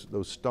 those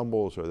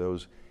stumbles or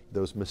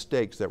those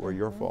mistakes that were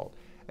your fault.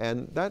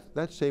 And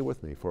that stayed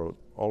with me for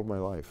all of my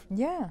life.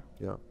 Yeah.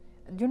 Yeah.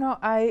 you know,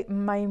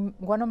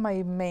 one of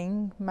my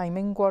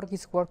main work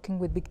is working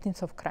with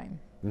victims of crime,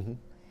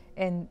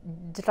 and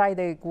right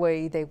the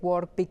way they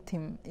work,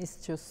 victim is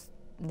just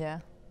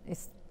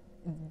it's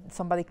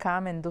somebody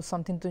come and do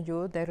something to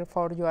you,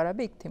 therefore you are a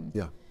victim.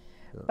 Yeah.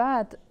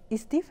 But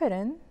it's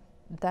different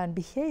than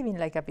behaving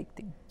like a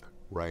victim.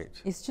 Right.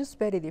 It's just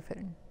very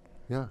different.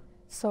 Yeah.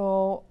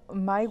 So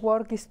my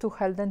work is to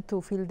help them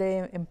to feel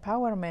the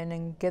empowerment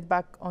and get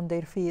back on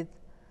their feet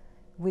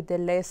with the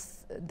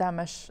less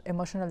damage,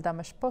 emotional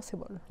damage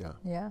possible. Yeah.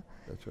 Yeah.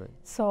 That's right.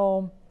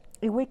 So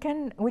if we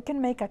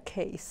can make a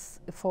case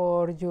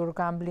for your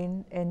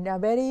gambling, and a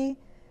very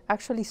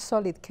actually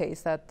solid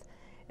case that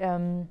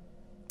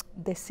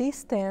the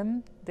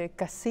system, the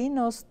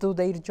casinos do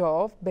their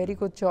job, very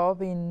good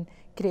job in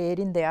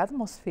creating the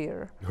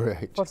atmosphere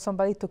for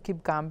somebody to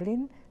keep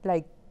gambling.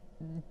 Like,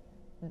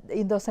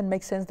 it doesn't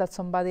make sense that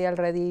somebody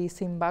already is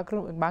in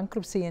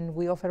bankruptcy and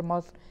we offer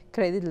more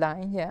credit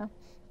line,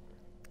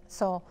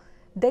 So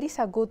there is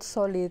a good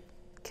solid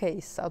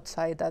case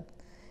outside that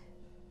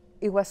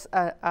it was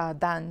a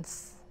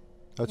dance.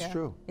 That's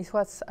true. It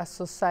was a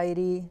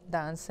society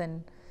dance,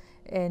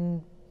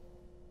 and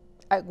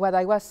what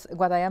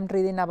I am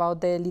reading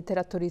about the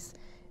literature is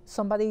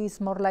somebody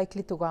is more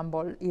likely to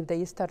gamble if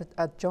they start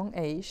at young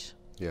age,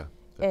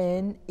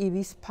 and if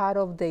it's part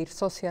of their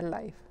social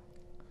life.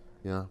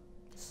 Yeah,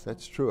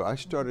 that's true. I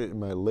started in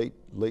my late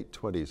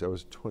 20s. I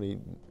was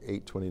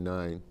 28,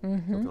 29,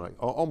 something like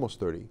almost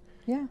 30.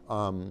 Yeah.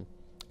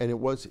 And it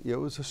was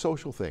a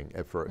social thing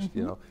at first,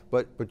 you know.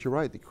 But you're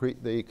right.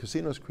 The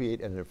casinos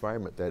create an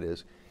environment that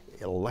is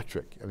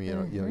electric. I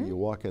mean, you know, you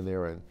walk in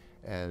there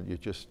and you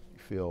just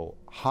feel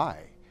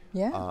high.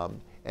 Yeah.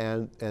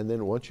 And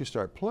then once you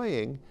start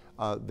playing,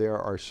 there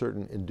are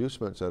certain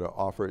inducements that are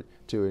offered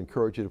to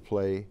encourage you to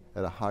play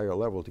at a higher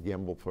level, to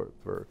gamble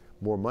for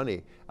more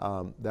money.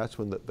 That's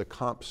when the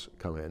comps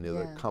come in, you know,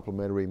 the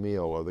complimentary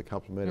meal or the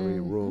complimentary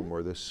room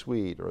or the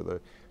suite or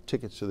the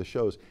tickets to the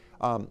shows.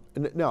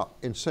 Now,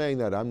 in saying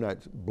that, I'm not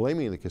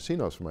blaming the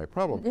casinos for my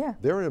problem.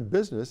 They're in a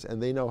business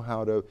and they know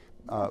how to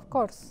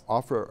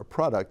offer a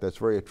product that's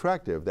very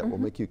attractive that will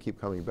make you keep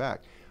coming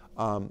back.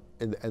 And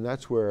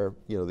that's where,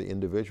 you know, the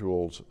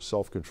individual's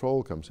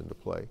self-control comes into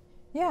play.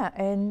 Yeah,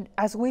 and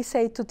as we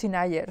say to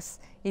teenagers,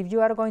 if you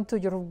are going to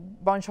your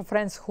bunch of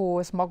friends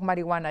who smoke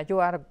marijuana, you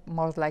are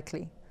most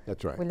likely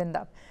will end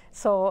up.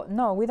 So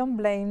no, we don't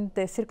blame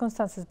the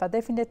circumstances, but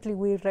definitely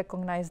we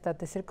recognize that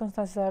the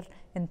circumstances are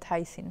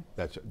enticing.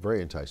 That's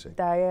very enticing.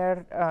 They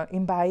are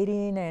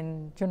inviting,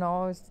 and you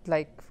know, it's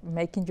like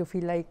making you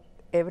feel like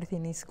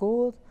everything is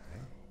good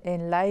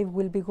and life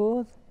will be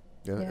good.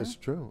 Yeah, it's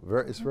true.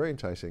 It's very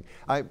enticing.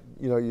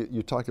 You know,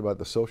 you talked about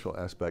the social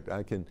aspect.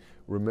 I can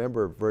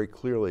remember very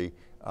clearly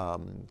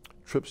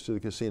trips to the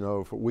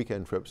casino, for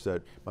weekend trips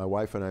that my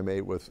wife and I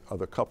made with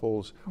other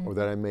couples, or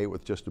that I made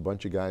with just a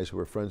bunch of guys who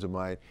were friends of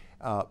mine.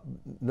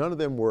 None of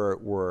them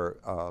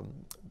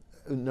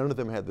none of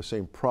them had the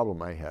same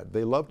problem I had.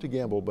 They loved to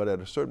gamble, but at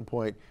a certain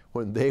point,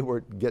 when they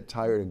would get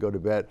tired and go to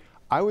bed,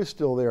 I was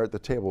still there at the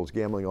tables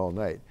gambling all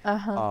night.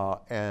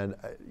 And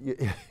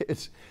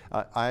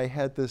I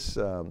had this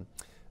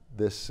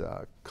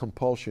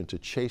compulsion to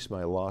chase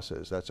my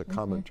losses. That's a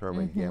common term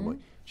in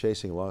gambling,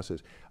 chasing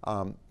losses.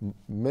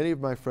 Many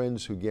of my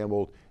friends who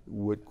gambled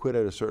would quit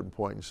at a certain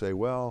point and say,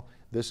 well,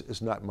 this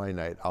is not my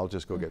night, I'll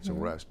just go get some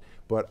rest.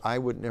 But I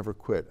would never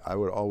quit. I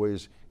would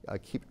always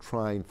keep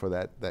trying for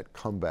that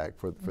comeback,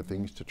 for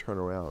things to turn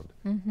around.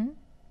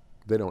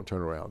 They don't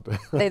turn around.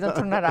 They don't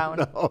turn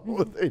around.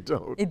 No, they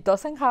don't. It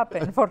doesn't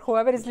happen. For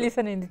whoever is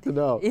listening,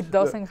 it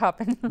doesn't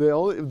happen.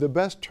 The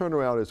best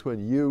turnaround is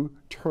when you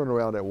turn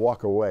around and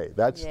walk away.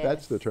 That's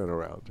the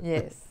turnaround.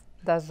 Yes,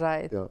 that's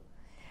right.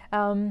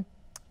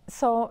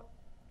 So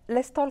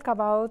let's talk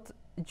about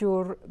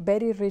your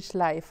very rich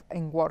life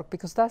and work,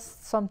 because that's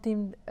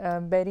something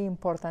very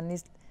important.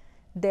 Is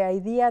the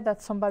idea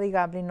that somebody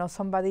gambling or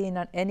somebody in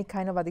any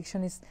kind of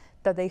addiction is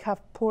that they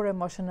have poor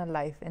emotional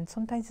life, and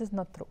sometimes it's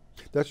not true.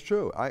 That's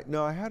true.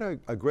 I had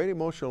a great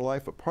emotional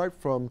life, apart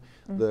from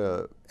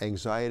the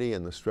anxiety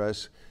and the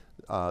stress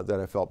that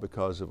I felt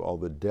because of all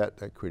the debt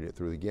I created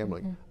through the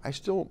gambling.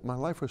 My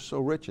life was so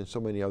rich in so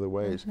many other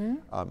ways.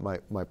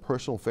 My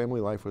personal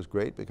family life was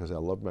great because I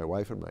loved my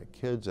wife and my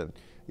kids, and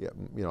you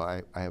know,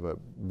 I have a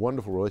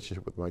wonderful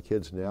relationship with my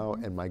kids now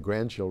and my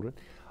grandchildren.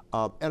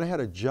 And I had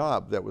a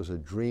job that was a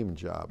dream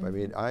job. I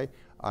mean,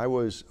 I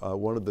was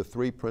one of the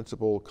 3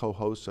 principal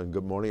co-hosts on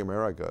Good Morning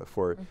America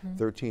for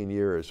 13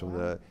 years, from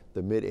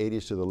the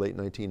mid-'80s to the late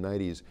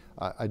 1990s.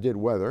 I did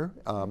weather,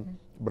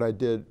 but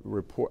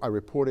I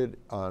reported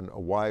on a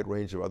wide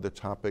range of other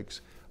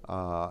topics.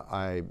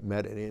 I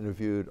met and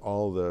interviewed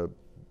all the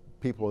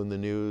people in the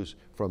news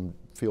from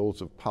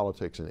fields of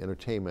politics and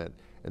entertainment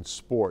and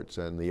sports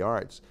and the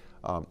arts.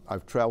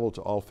 I've traveled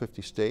to all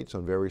 50 states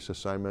on various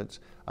assignments.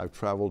 I've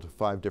traveled to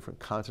 5 different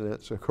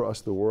continents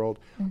across the world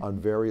on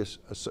various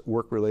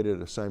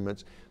work-related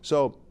assignments.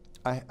 So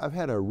I've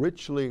had a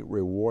richly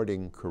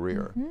rewarding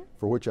career,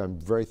 for which I'm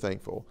very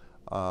thankful.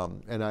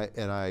 And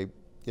I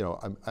you know,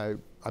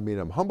 I mean,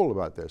 I'm humble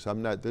about this.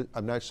 I'm not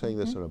saying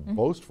this in a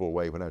boastful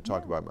way when I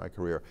talk about my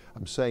career.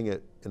 I'm saying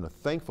it in a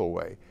thankful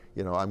way.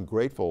 You know, I'm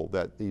grateful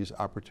that these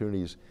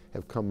opportunities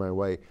have come my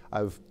way.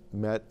 I've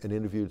met and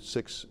interviewed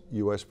 6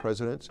 U.S.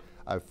 presidents.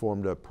 I've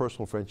formed a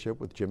personal friendship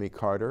with Jimmy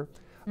Carter.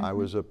 I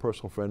was a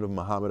personal friend of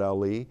Muhammad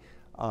Ali.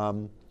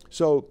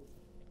 So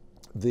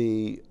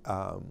the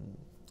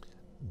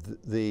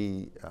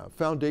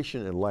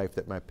foundation in life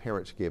that my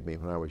parents gave me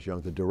when I was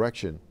young, the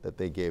direction that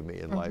they gave me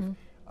in life,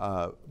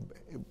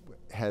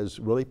 has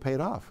really paid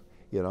off,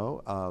 you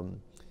know.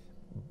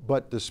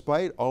 But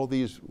despite all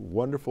these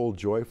wonderful,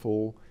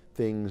 joyful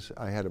things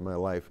I had in my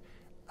life,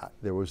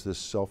 there was this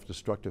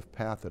self-destructive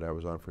path that I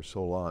was on for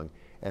so long,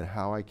 and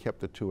how I kept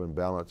the two in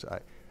balance,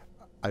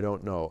 I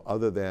don't know,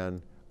 other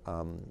than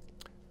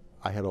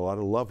I had a lot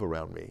of love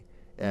around me,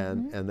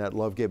 and that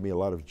love gave me a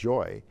lot of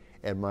joy,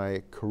 and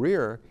my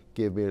career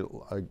gave me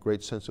a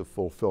great sense of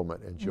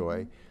fulfillment and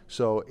joy.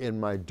 So in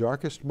my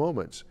darkest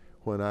moments,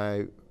 when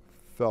I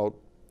felt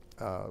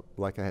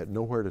like I had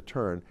nowhere to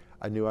turn,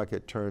 I knew I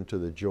could turn to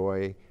the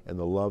joy and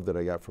the love that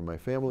I got from my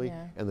family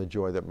and the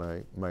joy that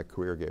my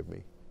career gave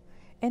me.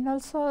 And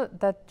also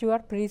that you are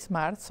pretty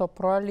smart, so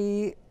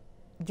probably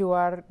you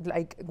are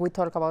like, we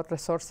talk about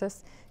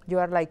resources, you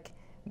are like,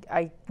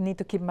 I need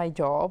to keep my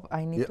job,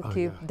 I need to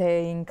keep the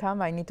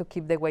income, I need to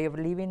keep the way of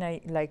living.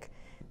 I like,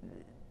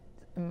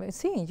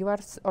 see, you are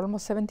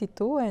almost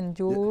 72 and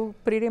you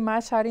pretty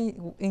much are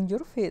in your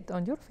feet,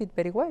 on your feet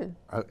very well.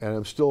 And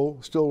I'm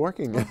still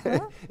working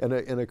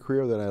in a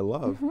career that I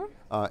love,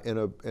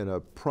 in a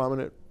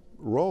prominent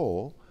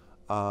role.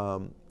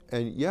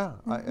 And yeah,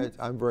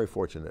 I'm very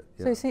fortunate.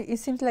 So you see, it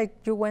seems like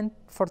you went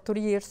for 2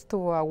 years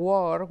to a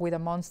war with a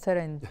monster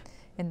and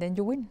then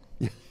you win.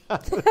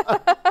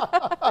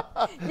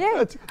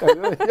 Yes,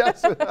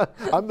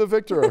 I'm the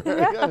victor.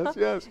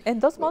 Yes.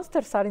 And those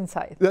monsters are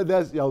inside.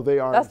 That's, you know, they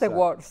are. That's inside. the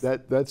worst.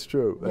 That's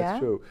true. That's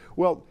true.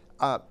 Well,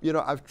 you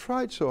know, I've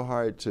tried so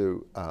hard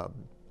to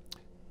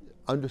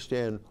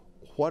understand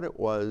what it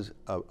was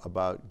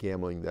about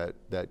gambling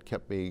that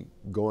kept me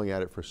going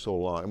at it for so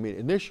long. I mean,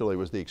 initially it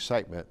was the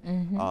excitement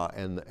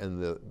and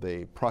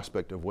the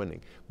prospect of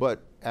winning.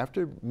 But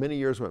after many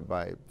years went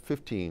by,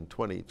 15,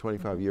 20,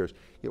 25 years,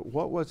 you know,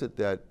 what was it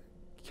that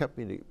kept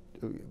me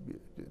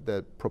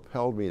that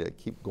propelled me to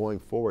keep going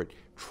forward,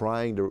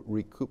 trying to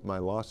recoup my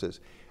losses?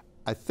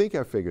 I think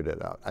I figured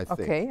it out. I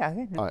think. Okay.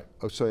 All right.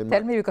 So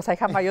tell me, because I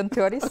have my own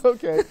theories.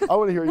 Okay. I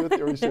want to hear your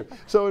theories too.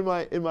 So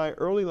in my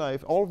early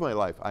life, all of my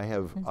life, I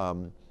have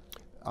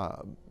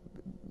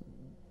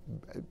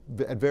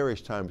at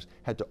various times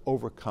had to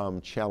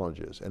overcome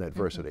challenges and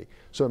adversity.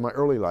 So in my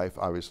early life,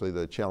 obviously,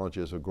 the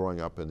challenges of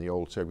growing up in the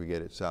old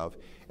segregated South,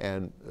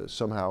 and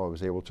somehow I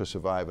was able to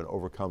survive and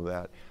overcome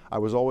that. I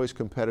was always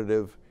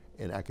competitive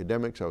in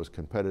academics. I was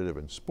competitive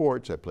in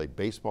sports. I played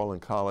baseball in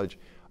college.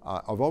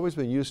 I've always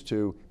been used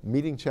to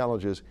meeting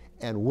challenges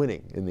and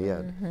winning in the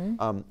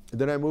end.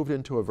 Then I moved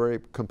into a very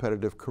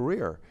competitive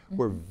career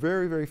where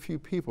very, very few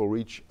people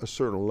reach a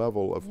certain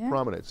level of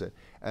prominence.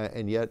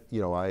 And yet,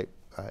 you know, I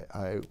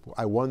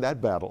won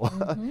that battle.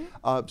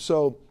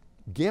 So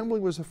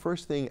gambling was the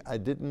first thing I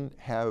didn't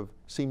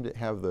seem to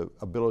have the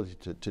ability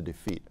to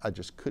defeat. I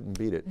just couldn't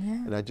beat it.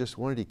 And I just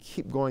wanted to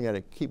keep going at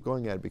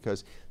it,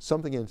 because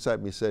something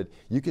inside me said,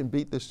 you can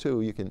beat this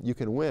too, you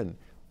can win.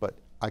 But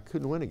I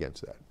couldn't win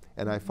against that.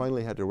 And I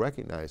finally had to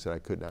recognize that I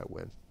could not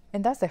win.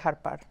 And that's the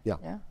hard part.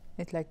 Yeah.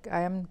 It's like,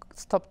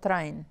 stop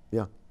trying.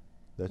 Yeah,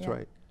 that's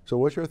right. So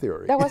what's your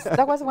theory?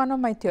 That was one of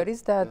my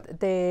theories, that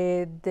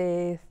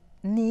the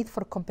need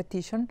for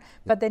competition,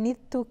 but the need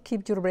to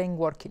keep your brain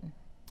working.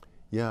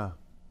 Yeah.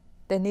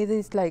 The need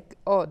is like,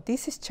 oh,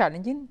 this is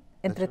challenging,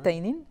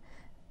 entertaining,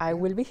 right. I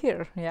will be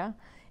here,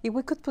 If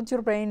we could put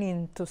your brain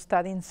into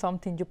studying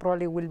something, you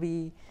probably will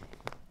be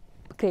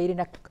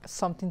creating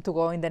something to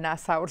go in the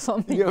NASA or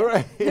something. You're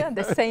right.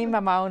 The same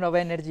amount of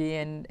energy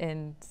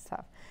and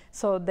stuff.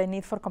 So the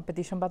need for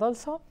competition, but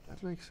also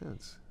that makes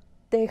sense.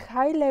 The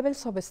high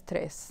levels of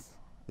stress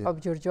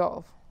of your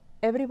job.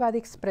 Everybody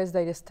expresses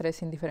their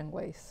stress in different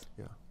ways.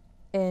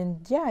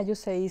 And you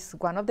say it's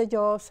one of the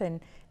jobs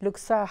and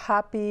looks a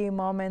happy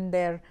moment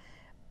there,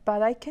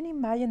 but I can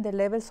imagine the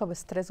levels of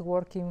stress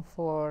working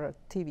for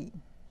TV.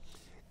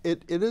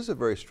 It is a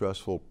very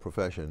stressful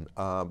profession,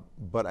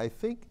 but I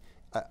think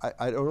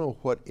I don't know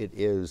what it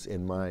is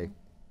in my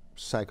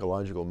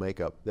psychological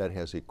makeup that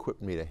has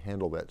equipped me to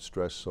handle that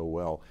stress so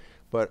well.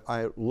 But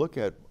I look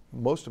at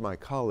most of my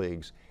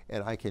colleagues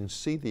and I can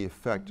see the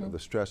effect of the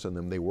stress on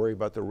them. They worry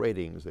about the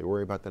ratings, they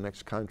worry about the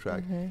next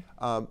contract.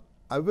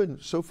 I've been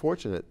so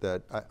fortunate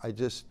that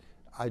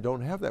I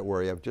don't have that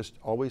worry. I've just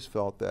always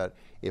felt that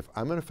if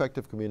I'm an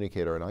effective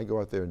communicator and I go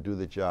out there and do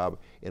the job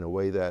in a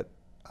way that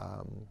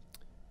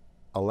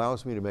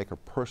allows me to make a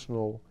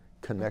personal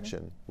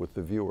connection with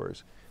the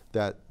viewers,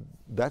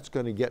 that's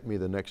going to get me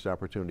the next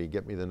opportunity,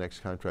 get me the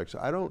next contract.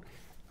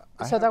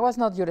 So that was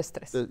not your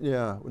stress? Not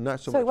so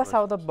much. So it was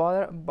out of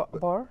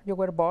bore? You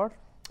were bored?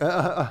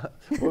 What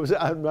was it?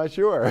 I'm not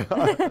sure.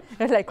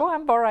 It's like, oh,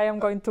 I'm bored. I am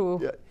going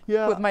to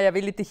put my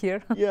ability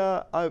here.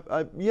 Yeah,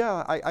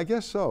 I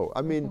guess so.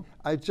 I mean,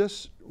 I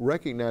just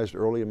recognized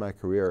early in my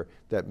career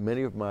that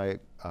many of my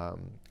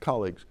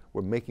colleagues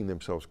were making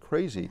themselves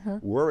crazy,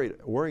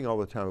 worrying all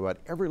the time about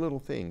every little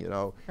thing. You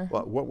know,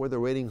 what were the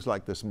ratings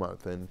like this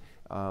month, and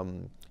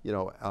you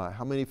know,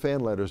 how many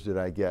fan letters did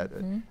I get?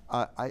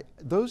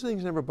 Those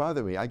things never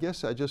bothered me. I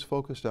guess I just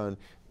focused on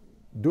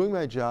doing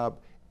my job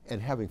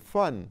and having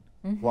fun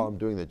while I'm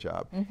doing the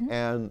job.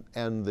 And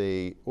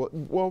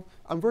well,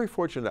 I'm very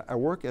fortunate. I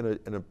work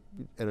in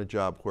a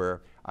job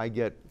where I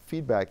get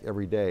feedback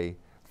every day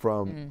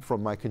from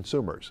my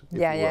consumers, if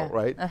you will,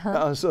 right?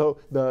 So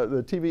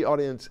the TV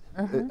audience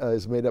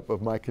is made up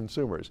of my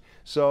consumers.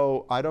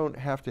 So I don't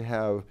have to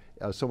have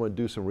someone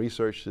do some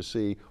research to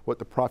see what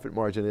the profit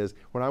margin is.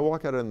 When I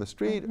walk out on the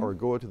street or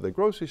go to the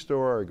grocery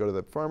store or go to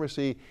the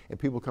pharmacy and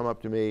people come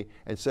up to me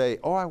and say,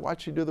 oh, I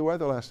watched you do the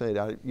weather last night,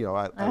 I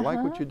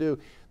like what you do,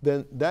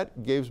 then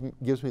that gives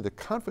me the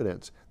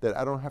confidence that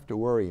I don't have to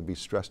worry and be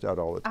stressed out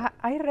all the time.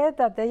 I read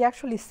that they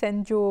actually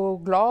send you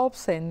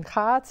gloves and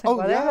hats and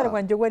whatever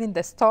when you were in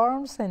the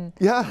storms. And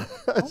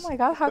oh my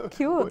God, how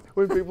cute.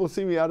 When people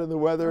see me out in the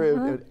weather,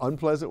 in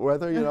unpleasant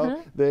weather, you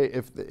know,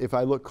 if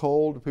I look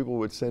cold, people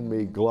would send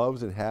me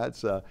gloves and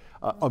hats,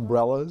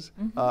 umbrellas.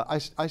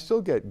 I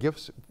still get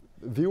gifts.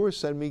 Viewers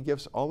send me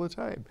gifts all the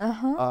time.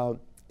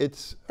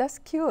 That's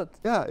cute.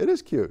 Yeah, it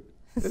is cute.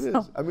 It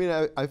is. I mean,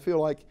 I feel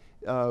like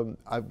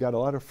I've got a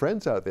lot of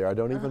friends out there I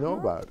don't even know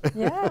about.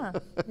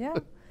 Yeah.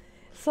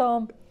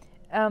 So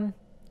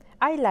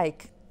I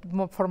like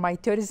for my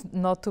theories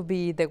not to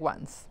be the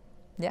ones.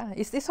 Yeah,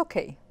 it's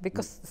okay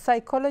because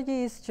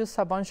psychology is just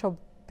a bunch of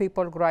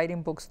people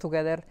writing books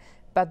together,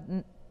 but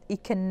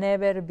it can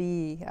never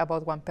be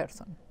about one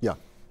person. Yeah.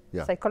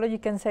 Psychology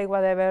can say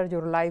whatever,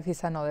 your life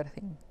is another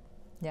thing.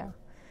 Yeah.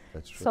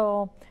 That's true.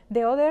 So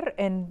the other,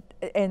 and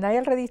I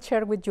already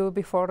shared with you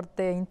before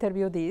the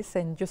interview this,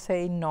 and you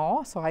say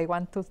no, so I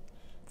want to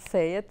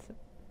say it.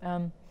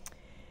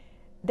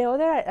 The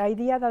other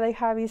idea that I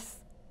have is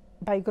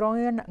by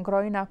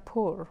growing up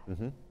poor,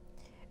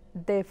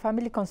 the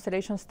family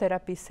constellations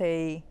therapy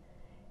say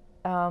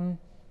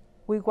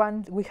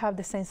we have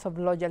the sense of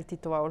loyalty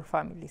to our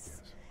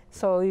families. Yes.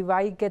 So if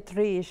I get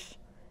rich,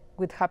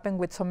 which happened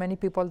with so many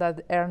people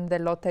that earn the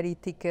lottery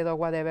ticket or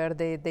whatever,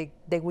 they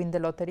win the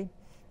lottery.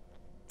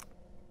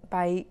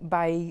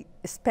 By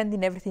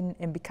spending everything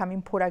and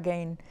becoming poor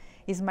again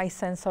is my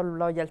sense of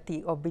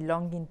loyalty, of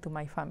belonging to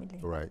my family.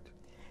 Right.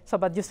 So,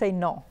 but you say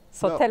no.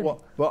 So no, tell me.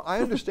 Well, I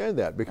understand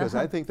that because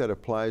I think that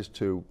applies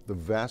to the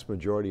vast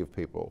majority of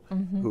people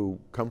who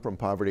come from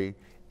poverty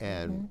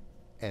and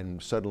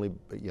suddenly,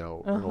 you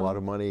know, earn a lot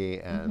of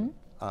money and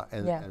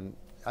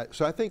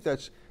so I think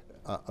that's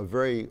a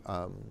very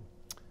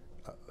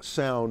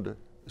sound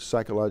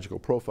psychological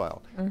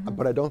profile,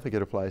 but I don't think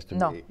it applies to me.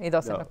 No, it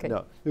doesn't. Okay.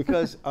 No,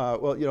 because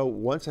well, you know,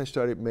 once I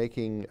started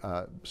making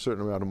a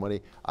certain amount of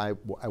money, I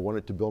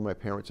wanted to build my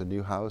parents a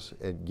new house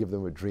and give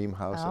them a dream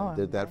house, and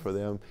did that for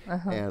them.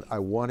 And I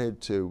wanted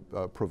to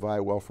provide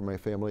well for my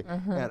family,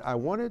 and I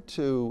wanted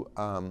to.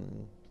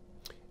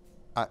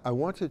 I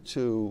wanted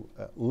to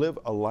live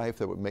a life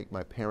that would make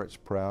my parents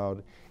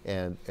proud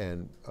and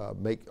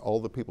make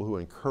all the people who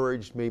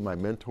encouraged me, my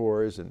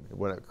mentors, and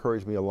what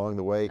encouraged me along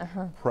the way,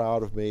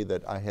 proud of me,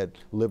 that I had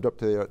lived up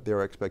to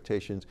their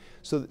expectations.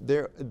 So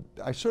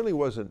I certainly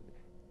wasn't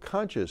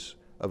conscious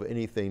of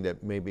anything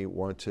that made me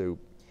want to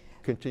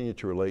continue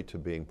to relate to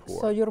being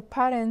poor. So your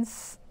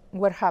parents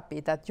were happy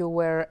that you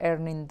were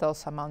earning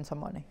those amounts of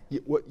money?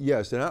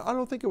 Yes, and I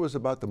don't think it was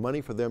about the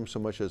money for them so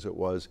much as it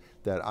was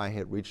that I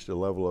had reached a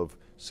level of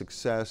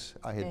success.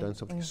 I had done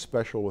something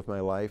special with my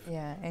life.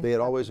 Yeah, they had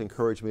always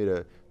encouraged me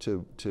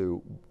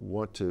to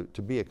want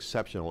to be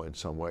exceptional in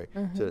some way,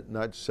 to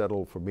not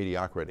settle for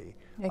mediocrity.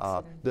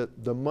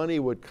 The money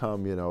would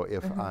come, you know,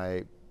 if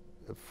I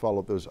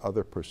followed those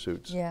other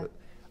pursuits. Yeah.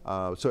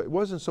 So it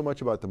wasn't so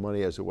much about the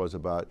money as it was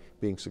about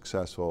being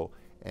successful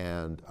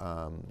and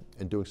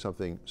doing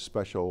something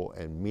special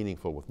and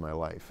meaningful with my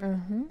life.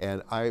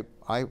 And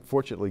I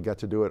fortunately got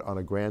to do it on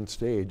a grand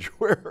stage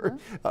where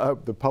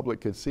the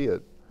public could see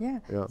it. Yeah.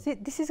 See,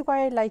 this is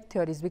why I like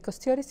theories, because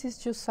theories is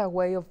just a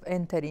way of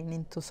entering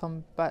into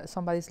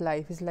somebody's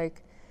life. It's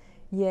like,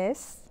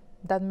 yes,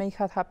 that may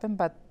have happened,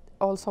 but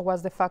also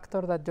was the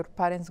factor that your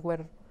parents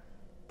were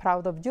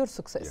proud of your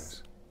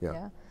success.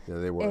 Yes. Yeah,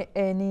 they were.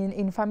 And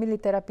in family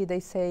therapy,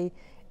 they say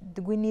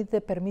we need the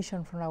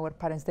permission from our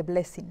parents, the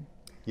blessing.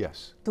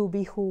 Yes. To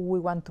be who we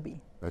want to be.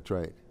 That's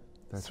right.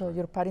 So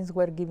your parents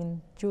were giving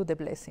you the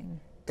blessing.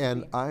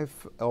 And I've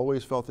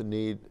always felt the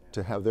need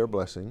to have their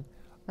blessing.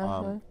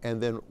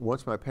 And then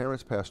once my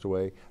parents passed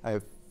away,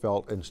 I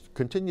felt and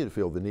continue to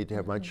feel the need to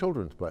have my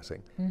children's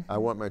blessing. I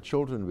want my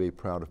children to be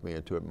proud of me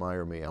and to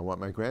admire me. I want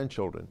my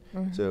grandchildren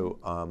to,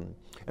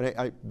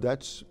 and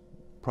that's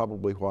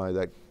probably why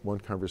that one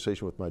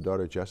conversation with my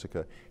daughter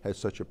Jessica had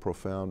such a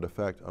profound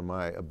effect on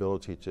my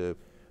ability to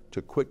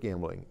quit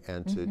gambling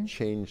and to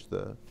change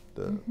the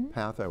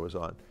path I was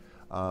on,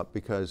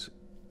 because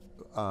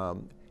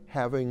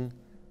having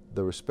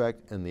the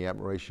respect and the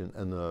admiration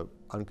and the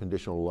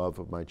unconditional love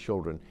of my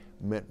children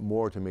meant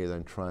more to me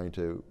than trying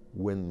to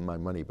win my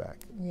money back.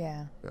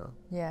 Yeah. Yeah.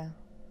 Yeah.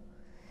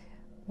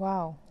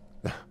 Wow.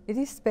 It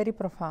is very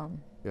profound.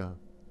 Yeah.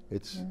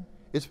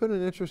 It's been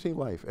an interesting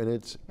life, and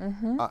it's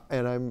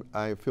and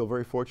I feel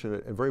very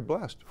fortunate and very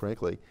blessed,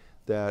 frankly,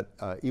 that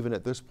even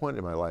at this point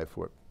in my life,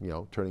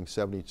 turning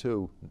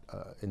 72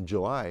 in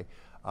July,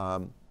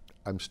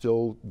 I'm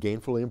still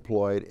gainfully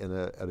employed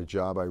at a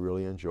job I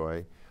really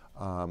enjoy,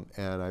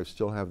 and I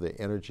still have the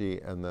energy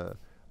and the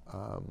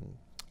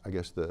I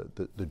guess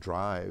the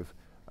drive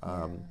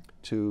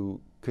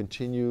to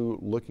continue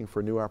looking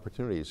for new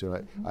opportunities.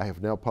 I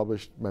have now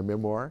published my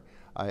memoir.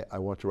 I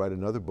want to write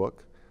another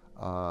book.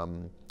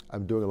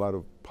 I'm doing a lot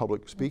of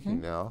public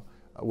speaking now,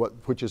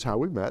 which is how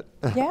we met.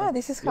 Yeah,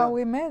 this is how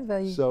we met.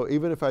 So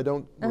even if I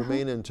don't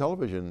remain in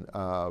television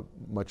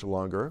much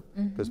longer,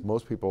 because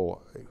most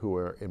people who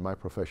are in my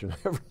profession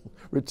have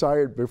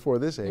retired before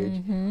this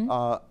age,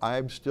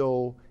 I'm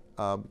still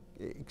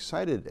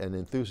excited and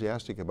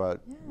enthusiastic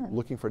about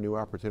looking for new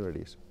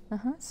opportunities.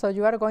 So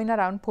you are going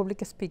around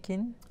public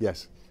speaking.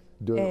 Yes.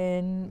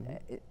 And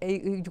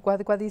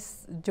what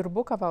is your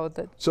book about?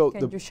 So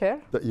Can you share?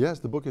 Yes,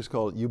 the book is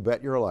called "You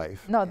Bet Your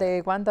Life." No,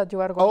 the one that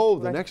you are going to Oh,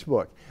 the next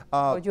book.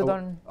 You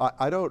don't.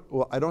 I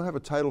don't have a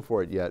title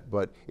for it yet,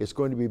 but it's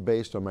going to be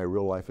based on my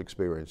real life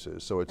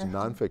experiences. So it's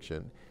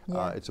nonfiction.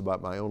 It's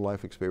about my own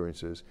life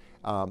experiences,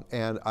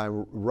 and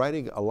I'm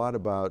writing a lot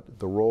about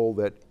the role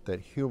that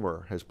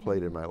humor has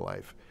played in my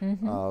life.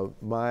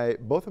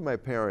 Both of my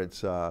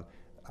parents.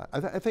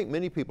 I think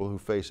many people who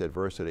face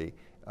adversity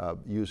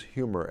use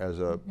humor as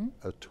a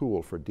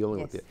tool for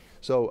dealing with it.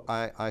 So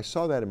I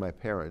saw that in my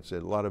parents.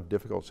 In a lot of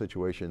difficult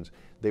situations,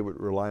 they would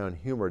rely on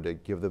humor to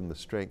give them the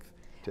strength.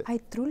 I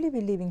truly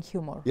believe in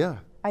humor. Yeah.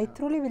 I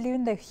truly believe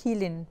in the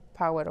healing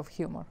power of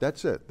humor.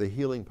 That's it, the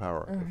healing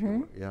power of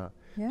humor. Yeah.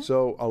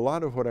 So a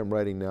lot of what I'm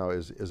writing now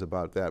is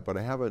about that, but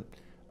I haven't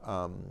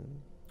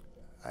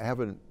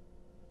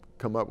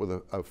come up with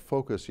a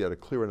focus yet, a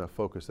clear enough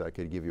focus that I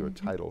could give you a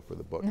title for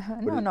the book.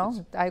 We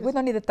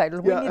don't need a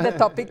title. We need the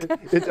topic.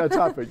 It's a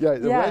topic.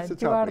 That's the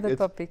topic. You are the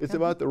topic. It's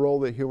about the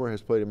role that humor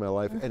has played in my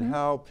life and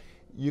how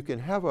you can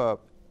have a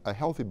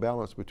healthy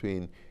balance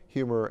between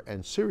humor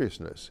and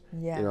seriousness.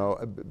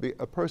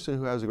 A person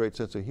who has a great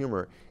sense of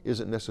humor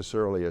isn't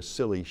necessarily a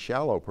silly,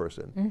 shallow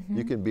person.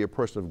 You can be a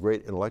person of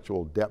great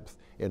intellectual depth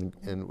and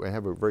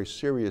have a very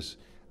serious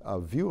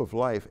view of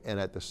life, and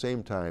at the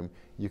same time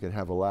you can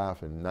have a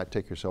laugh and not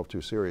take yourself too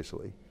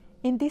seriously.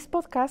 In this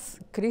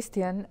podcast,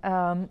 Christian,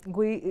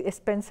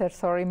 Spencer,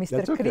 sorry, Mr.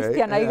 That's okay.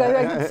 Christian,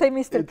 I say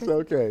Mr. It's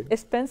okay.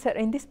 Spencer,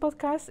 in this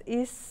podcast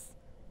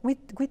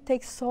we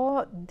take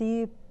so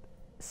deep,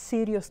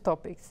 serious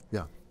topics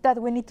that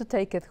we need to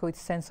take it with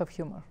sense of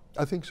humor.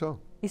 I think so.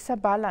 It's a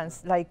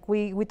balance. Like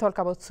we talk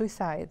about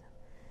suicide,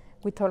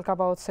 we talk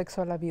about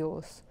sexual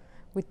abuse,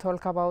 we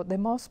talk about the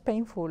most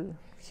painful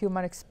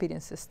human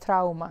experiences,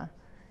 trauma,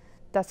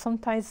 that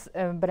sometimes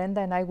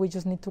Brenda and we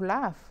just need to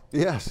laugh.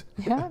 Yes.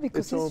 Yeah,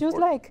 because it's just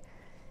like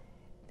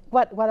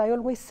what I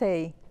always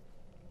say,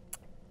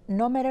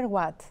 no matter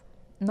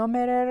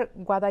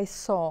what I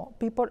saw,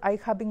 I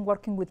have been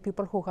working with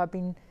people who have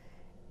been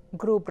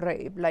group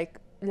rape, like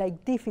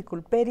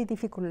difficult, very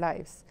difficult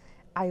lives.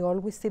 I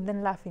always see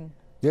them laughing.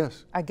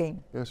 Yes.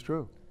 Again. That's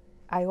true.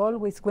 I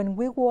always, when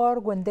we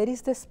work, when there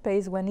is the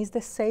space, when it's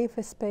the safe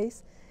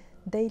space,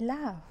 they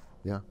laugh.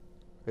 Yeah,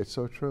 it's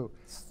so true.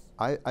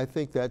 I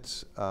think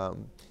that's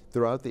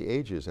throughout the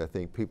ages. I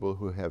think people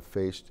who have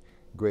faced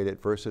great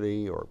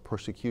adversity or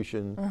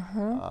persecution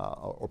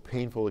or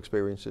painful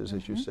experiences,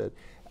 as you said,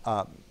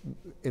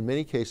 in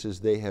many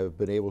cases they have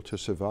been able to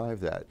survive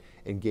that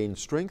and gain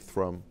strength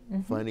from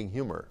finding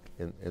humor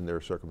in their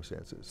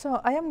circumstances.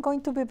 So I am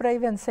going to be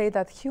brave and say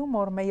that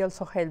humor may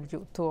also help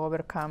you to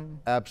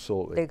overcome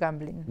the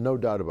gambling. No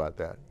doubt about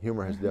that.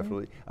 Humor has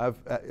definitely,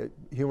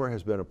 humor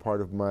has been a part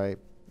of my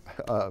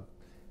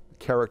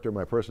character,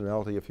 my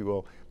personality, if you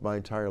will, my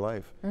entire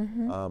life.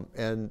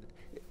 And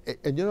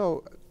you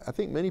know, I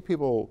think many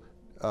people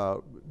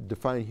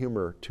define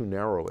humor too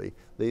narrowly.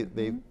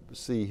 They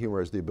see humor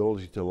as the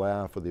ability to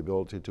laugh or the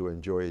ability to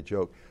enjoy a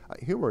joke.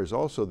 Humor is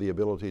also the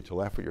ability to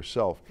laugh at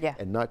yourself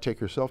and not take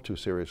yourself too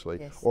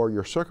seriously or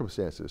your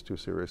circumstances too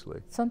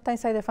seriously.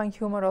 Sometimes I define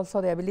humor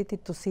also the ability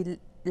to see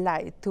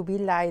light, to be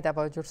light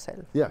about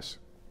yourself. Yes,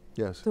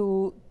 yes.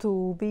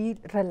 To be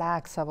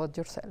relaxed about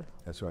yourself.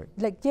 That's right.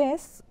 Like,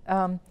 yes,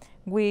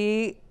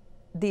 we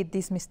did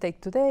this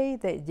mistake today.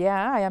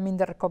 I am in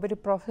the recovery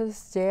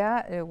process.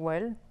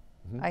 Well,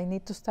 I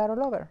need to start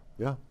all over.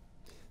 Yeah.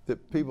 The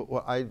people,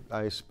 well,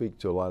 I speak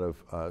to a lot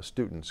of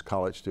students,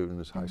 college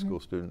students, high school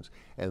students,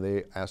 and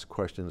they ask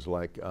questions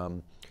like,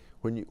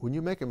 when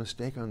you make a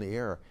mistake on the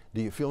air,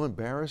 do you feel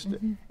embarrassed?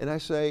 And I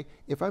say,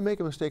 if I make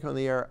a mistake on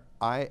the air,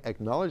 I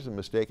acknowledge the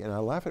mistake and I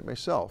laugh at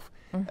myself.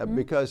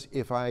 Because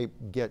if I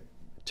get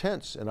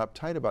tense and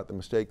uptight about the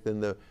mistake, then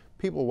the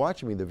people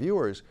watching me, the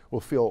viewers,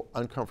 will feel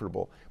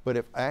uncomfortable.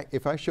 But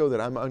if I show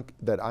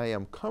that I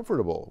am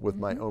comfortable with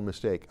my own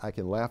mistake, I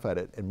can laugh at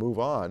it and move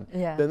on,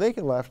 then they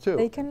can laugh too.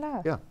 They can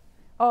laugh. Yeah.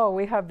 Oh,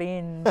 we have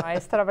been,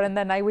 Maestra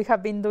Brenda and I, we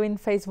have been doing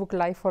Facebook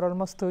Live for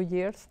almost 2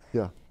 years.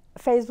 Yeah.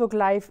 Facebook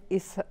Live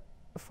is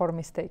for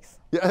mistakes.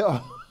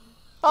 Yeah.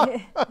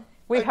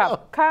 We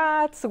have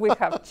cats, we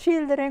have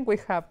children, we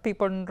have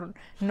people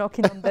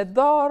knocking on the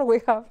door,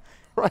 we have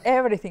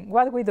everything.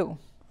 What we do?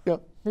 Yeah.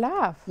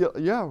 Laugh.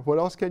 Yeah. What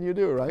else can you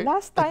do, right?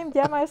 Last time,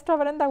 Maestra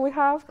Brenda,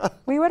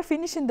 we were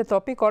finishing the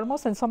topic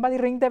almost, and somebody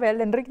ring the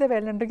bell and ring the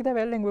bell and ring the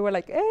bell, and we were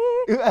like,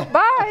 hey,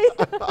 bye.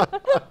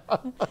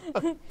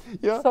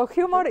 Yeah. So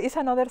humor is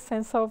another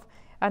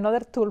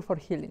tool for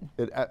healing.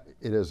 It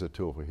is a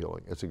tool for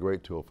healing. It's a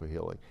great tool for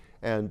healing.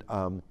 And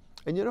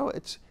you know,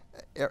 it's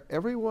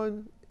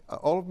everyone,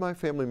 all of my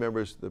family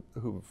members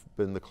who've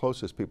been the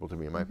closest people to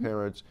me, my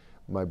parents,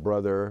 my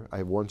brother, I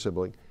have one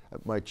sibling,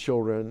 my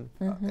children,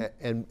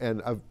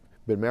 and I've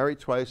been married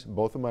twice,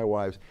 both of my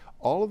wives,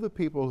 all of the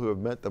people who have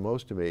meant the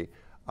most to me,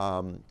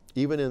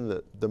 even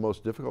in the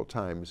most difficult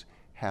times,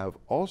 have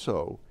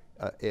also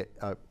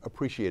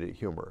appreciated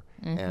humor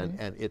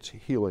and its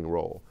healing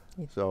role.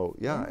 So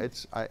yeah,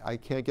 I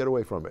can't get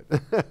away from it.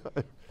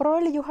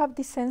 Probably you have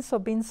this sense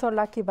of being so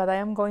lucky, but I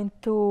am going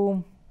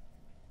to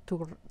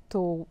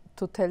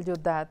tell you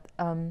that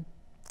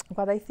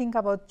what I think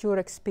about your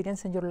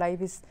experience in your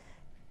life is,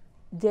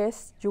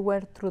 yes, you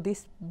were through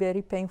this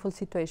very painful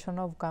situation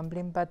of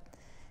gambling, but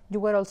you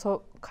were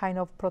also kind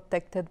of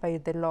protected by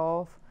the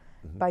love,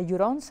 by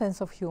your own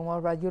sense of humor,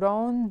 by your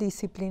own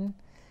discipline.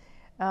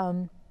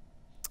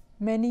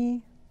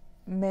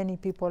 Many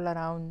people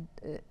around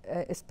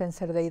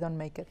Spencer, they don't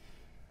make it.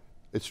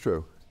 It's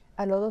true.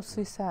 A lot of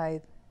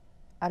suicide,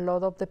 a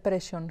lot of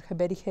depression,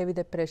 very heavy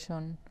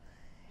depression.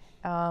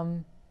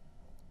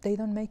 They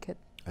don't make it.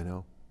 I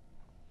know.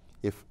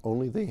 If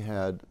only they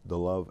had the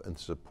love and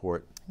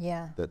support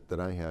that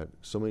I had.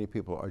 So many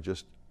people are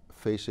just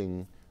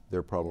facing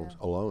their problems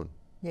alone.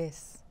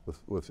 Yes.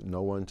 With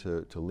no one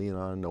to lean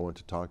on, no one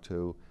to talk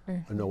to,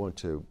 and no one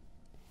to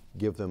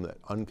give them that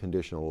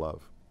unconditional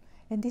love.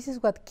 And this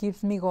is what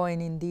keeps me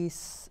going in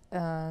this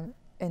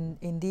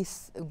in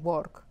this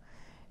work,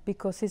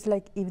 because it's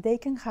like if they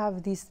can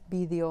have this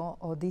video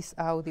or this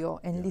audio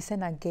and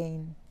listen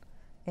again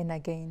and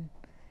again,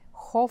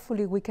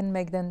 hopefully we can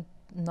make them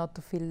not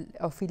to feel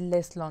or feel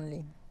less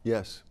lonely.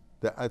 Yes,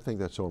 I think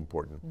that's so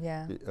important.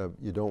 Yeah.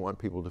 You don't want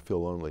people to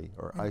feel lonely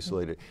or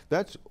isolated.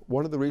 That's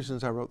one of the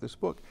reasons I wrote this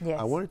book. Yes.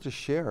 I wanted to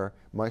share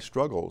my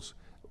struggles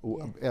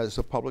as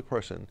a public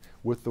person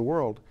with the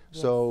world,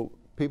 so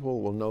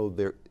people will know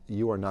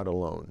you are not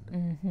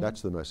alone.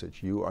 That's the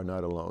message. You are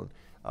not alone.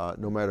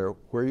 No matter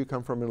where you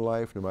come from in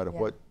life, no matter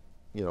what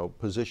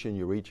position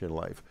you reach in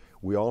life,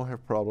 we all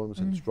have problems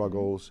and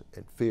struggles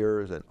and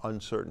fears and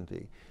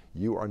uncertainty.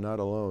 You are not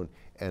alone,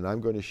 and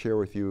I'm going to share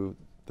with you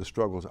the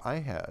struggles I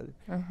had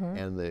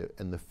and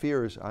the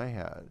fears I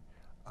had,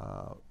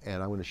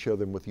 and I'm going to share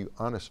them with you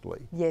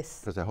honestly.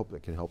 Yes. Because I hope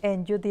that can help.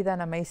 And you did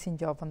an amazing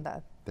job on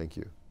that. Thank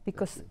you.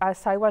 Because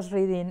as I was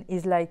reading,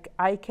 it's like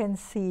I can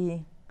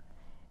see.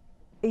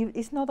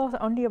 It's not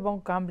only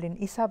about gambling,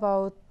 it's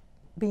about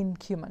being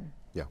human.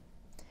 Yeah.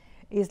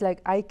 It's like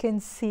I can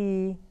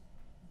see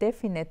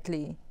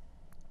definitely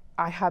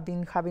I have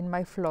been having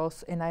my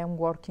flaws and I am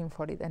working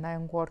for it and I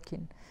am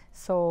working.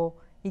 So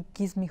it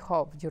gives me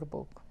hope, your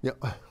book. Yeah.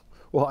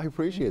 Well, I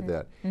appreciate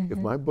that. If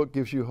my book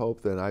gives you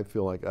hope, then I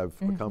feel like I've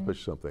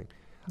accomplished something.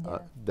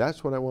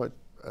 That's what I want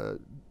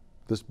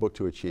this book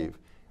to achieve.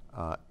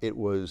 It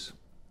was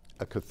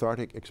a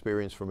cathartic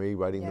experience for me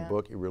writing the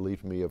book. It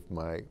relieved me of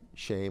my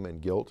shame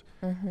and guilt.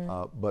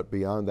 But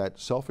beyond that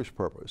selfish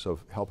purpose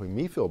of helping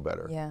me feel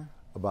better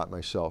about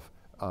myself,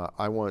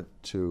 I want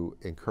to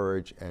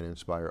encourage and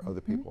inspire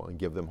other people and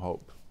give them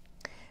hope.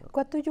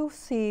 What do you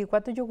see,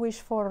 what do you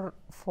wish for,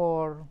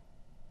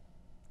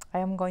 I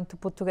am going to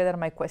put together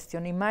my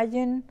question.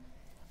 Imagine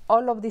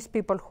all of these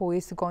people who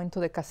is going to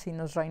the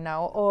casinos right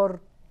now, or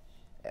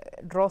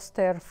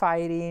roster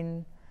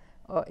fighting,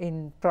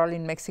 probably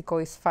in Mexico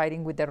is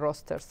fighting with the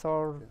rosters,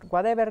 or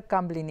whatever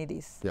gambling it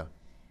is. Yeah.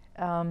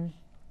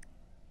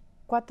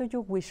 What do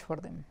you wish for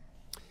them?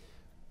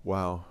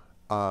 Wow.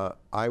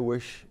 I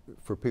wish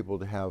for people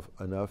to have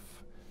enough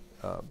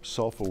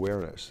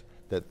self-awareness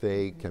that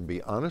they can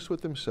be honest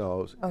with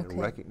themselves and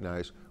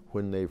recognize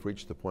when they've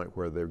reached the point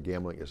where their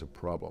gambling is a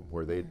problem,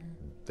 where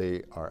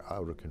they are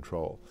out of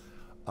control.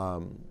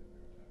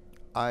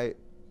 I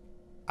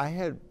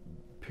had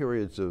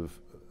periods of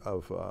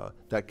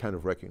that kind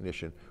of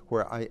recognition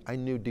where I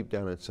knew deep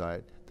down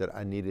inside that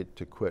I needed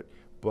to quit,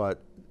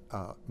 but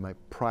my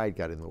pride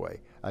got in the way.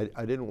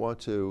 I didn't want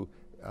to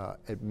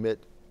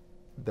admit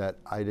that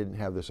I didn't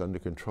have this under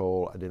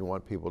control. I didn't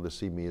want people to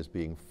see me as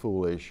being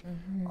foolish.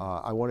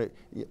 I wanted,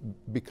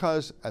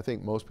 because I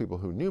think most people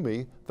who knew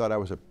me thought I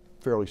was a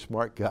fairly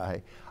smart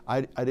guy,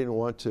 I didn't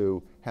want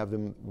to have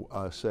them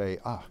say,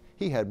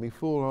 he had me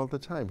fooled all the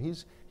time.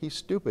 He's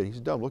stupid, he's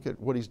dumb, look at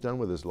what he's done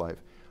with his life.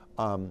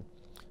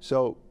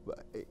 So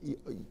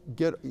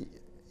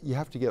you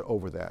have to get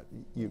over that.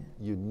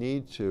 You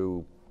need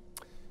to,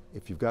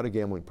 if you've got a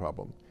gambling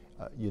problem,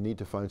 you need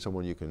to find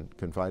someone you can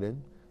confide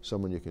in,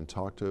 someone you can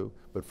talk to,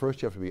 but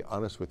first you have to be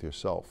honest with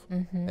yourself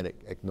and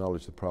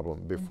acknowledge the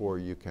problem before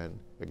you can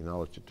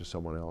acknowledge it to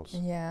someone else.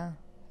 Yeah,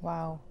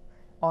 wow.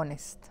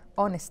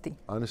 Honesty.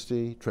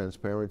 Honesty,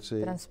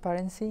 transparency.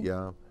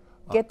 Yeah.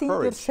 Getting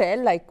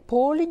yourself, like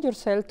pulling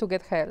yourself to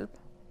get help.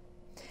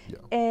 Yeah.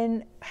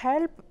 And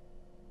help,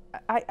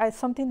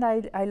 something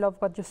I love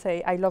what you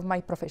say, I love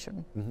my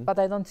profession, but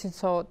I don't think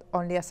so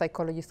only a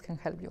psychologist can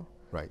help you.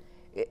 Right.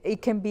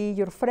 It can be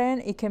your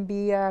friend, it can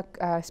be a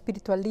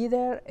spiritual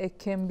leader, it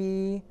can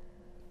be...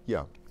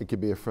 Yeah, it can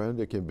be a friend,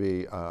 it can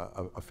be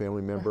a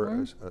family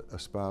member, a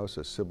spouse,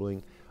 a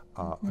sibling,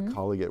 a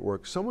colleague at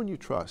work, someone you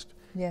trust.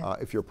 Yeah.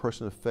 If you're a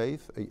person of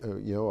faith,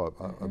 you know,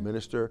 a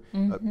minister,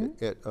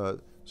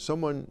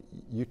 someone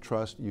you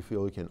trust, you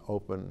feel you can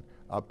open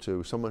up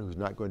to, someone who's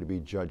not going to be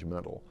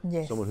judgmental,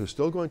 someone who's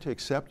still going to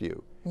accept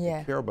you,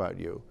 and care about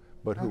you,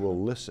 but who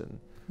will listen.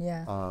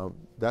 Yeah.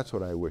 That's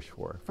what I wish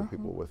for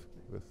people with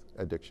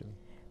addiction.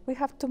 We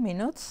have 2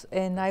 minutes,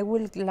 and I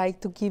would like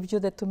to give you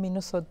the 2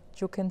 minutes so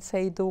you can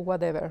say, do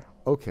whatever.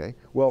 Okay.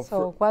 Well,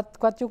 so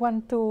what you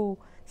want to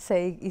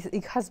say is,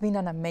 it has been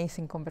an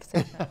amazing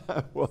conversation.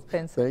 Well,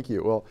 thank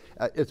you. Well,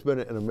 it's been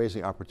an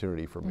amazing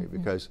opportunity for me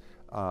because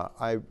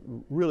I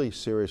really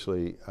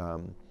seriously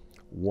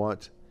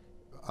want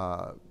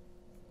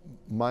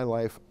my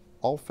life,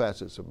 all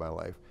facets of my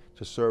life,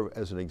 to serve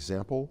as an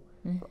example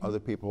for other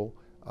people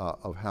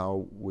of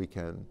how we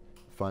can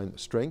find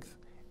strength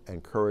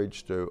and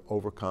courage to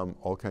overcome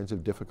all kinds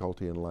of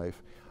difficulty in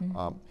life.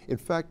 In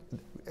fact,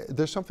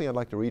 there's something I'd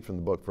like to read from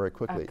the book very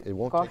quickly. It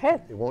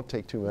won't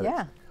take 2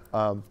 minutes.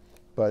 Yeah.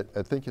 But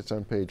I think it's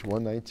on page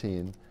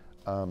 119.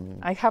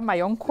 I have my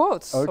own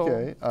quotes.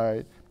 Okay, all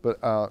right. But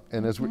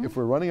and if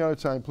we're running out of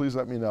time, please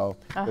let me know.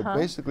 But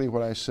basically,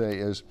 what I say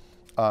is,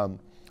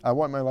 I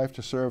want my life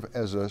to serve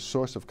as a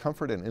source of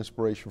comfort and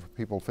inspiration for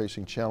people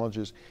facing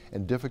challenges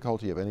and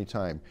difficulty of any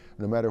time.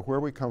 No matter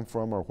where we come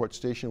from or what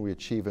station we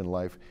achieve in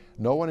life,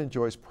 no one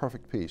enjoys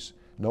perfect peace.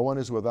 No one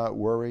is without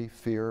worry,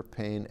 fear,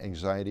 pain,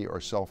 anxiety, or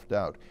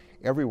self-doubt.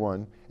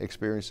 Everyone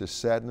experiences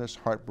sadness,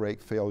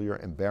 heartbreak, failure,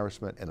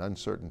 embarrassment, and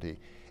uncertainty.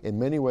 In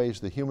many ways,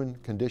 the human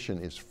condition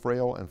is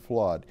frail and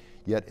flawed,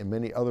 yet in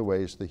many other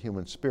ways, the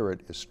human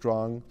spirit is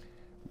strong,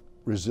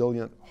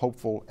 resilient,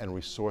 hopeful, and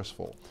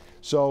resourceful.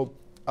 So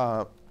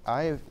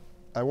I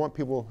want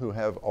people who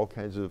have all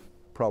kinds of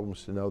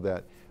problems to know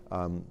that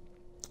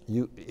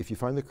if you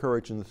find the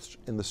courage and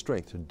the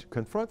strength to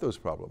confront those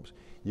problems,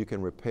 you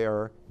can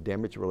repair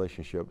damaged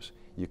relationships,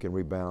 you can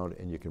rebound,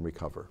 and you can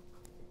recover.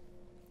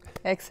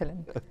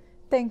 Excellent.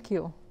 Thank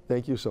you.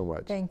 Thank you so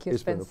much. Thank you,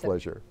 It's Spencer. been a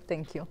pleasure.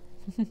 Thank you.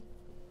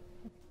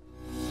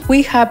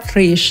 We have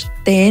reached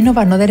the end of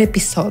another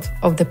episode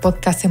of the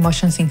podcast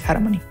Emotions in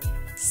Harmony.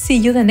 See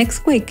you the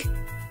next week.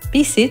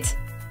 Visit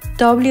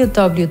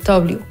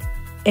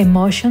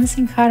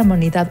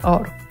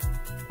www.emotionsinharmony.org,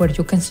 where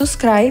you can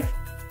subscribe,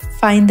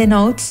 find the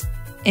notes,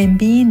 and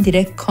be in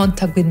direct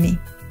contact with me.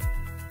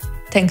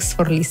 Thanks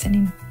for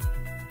listening.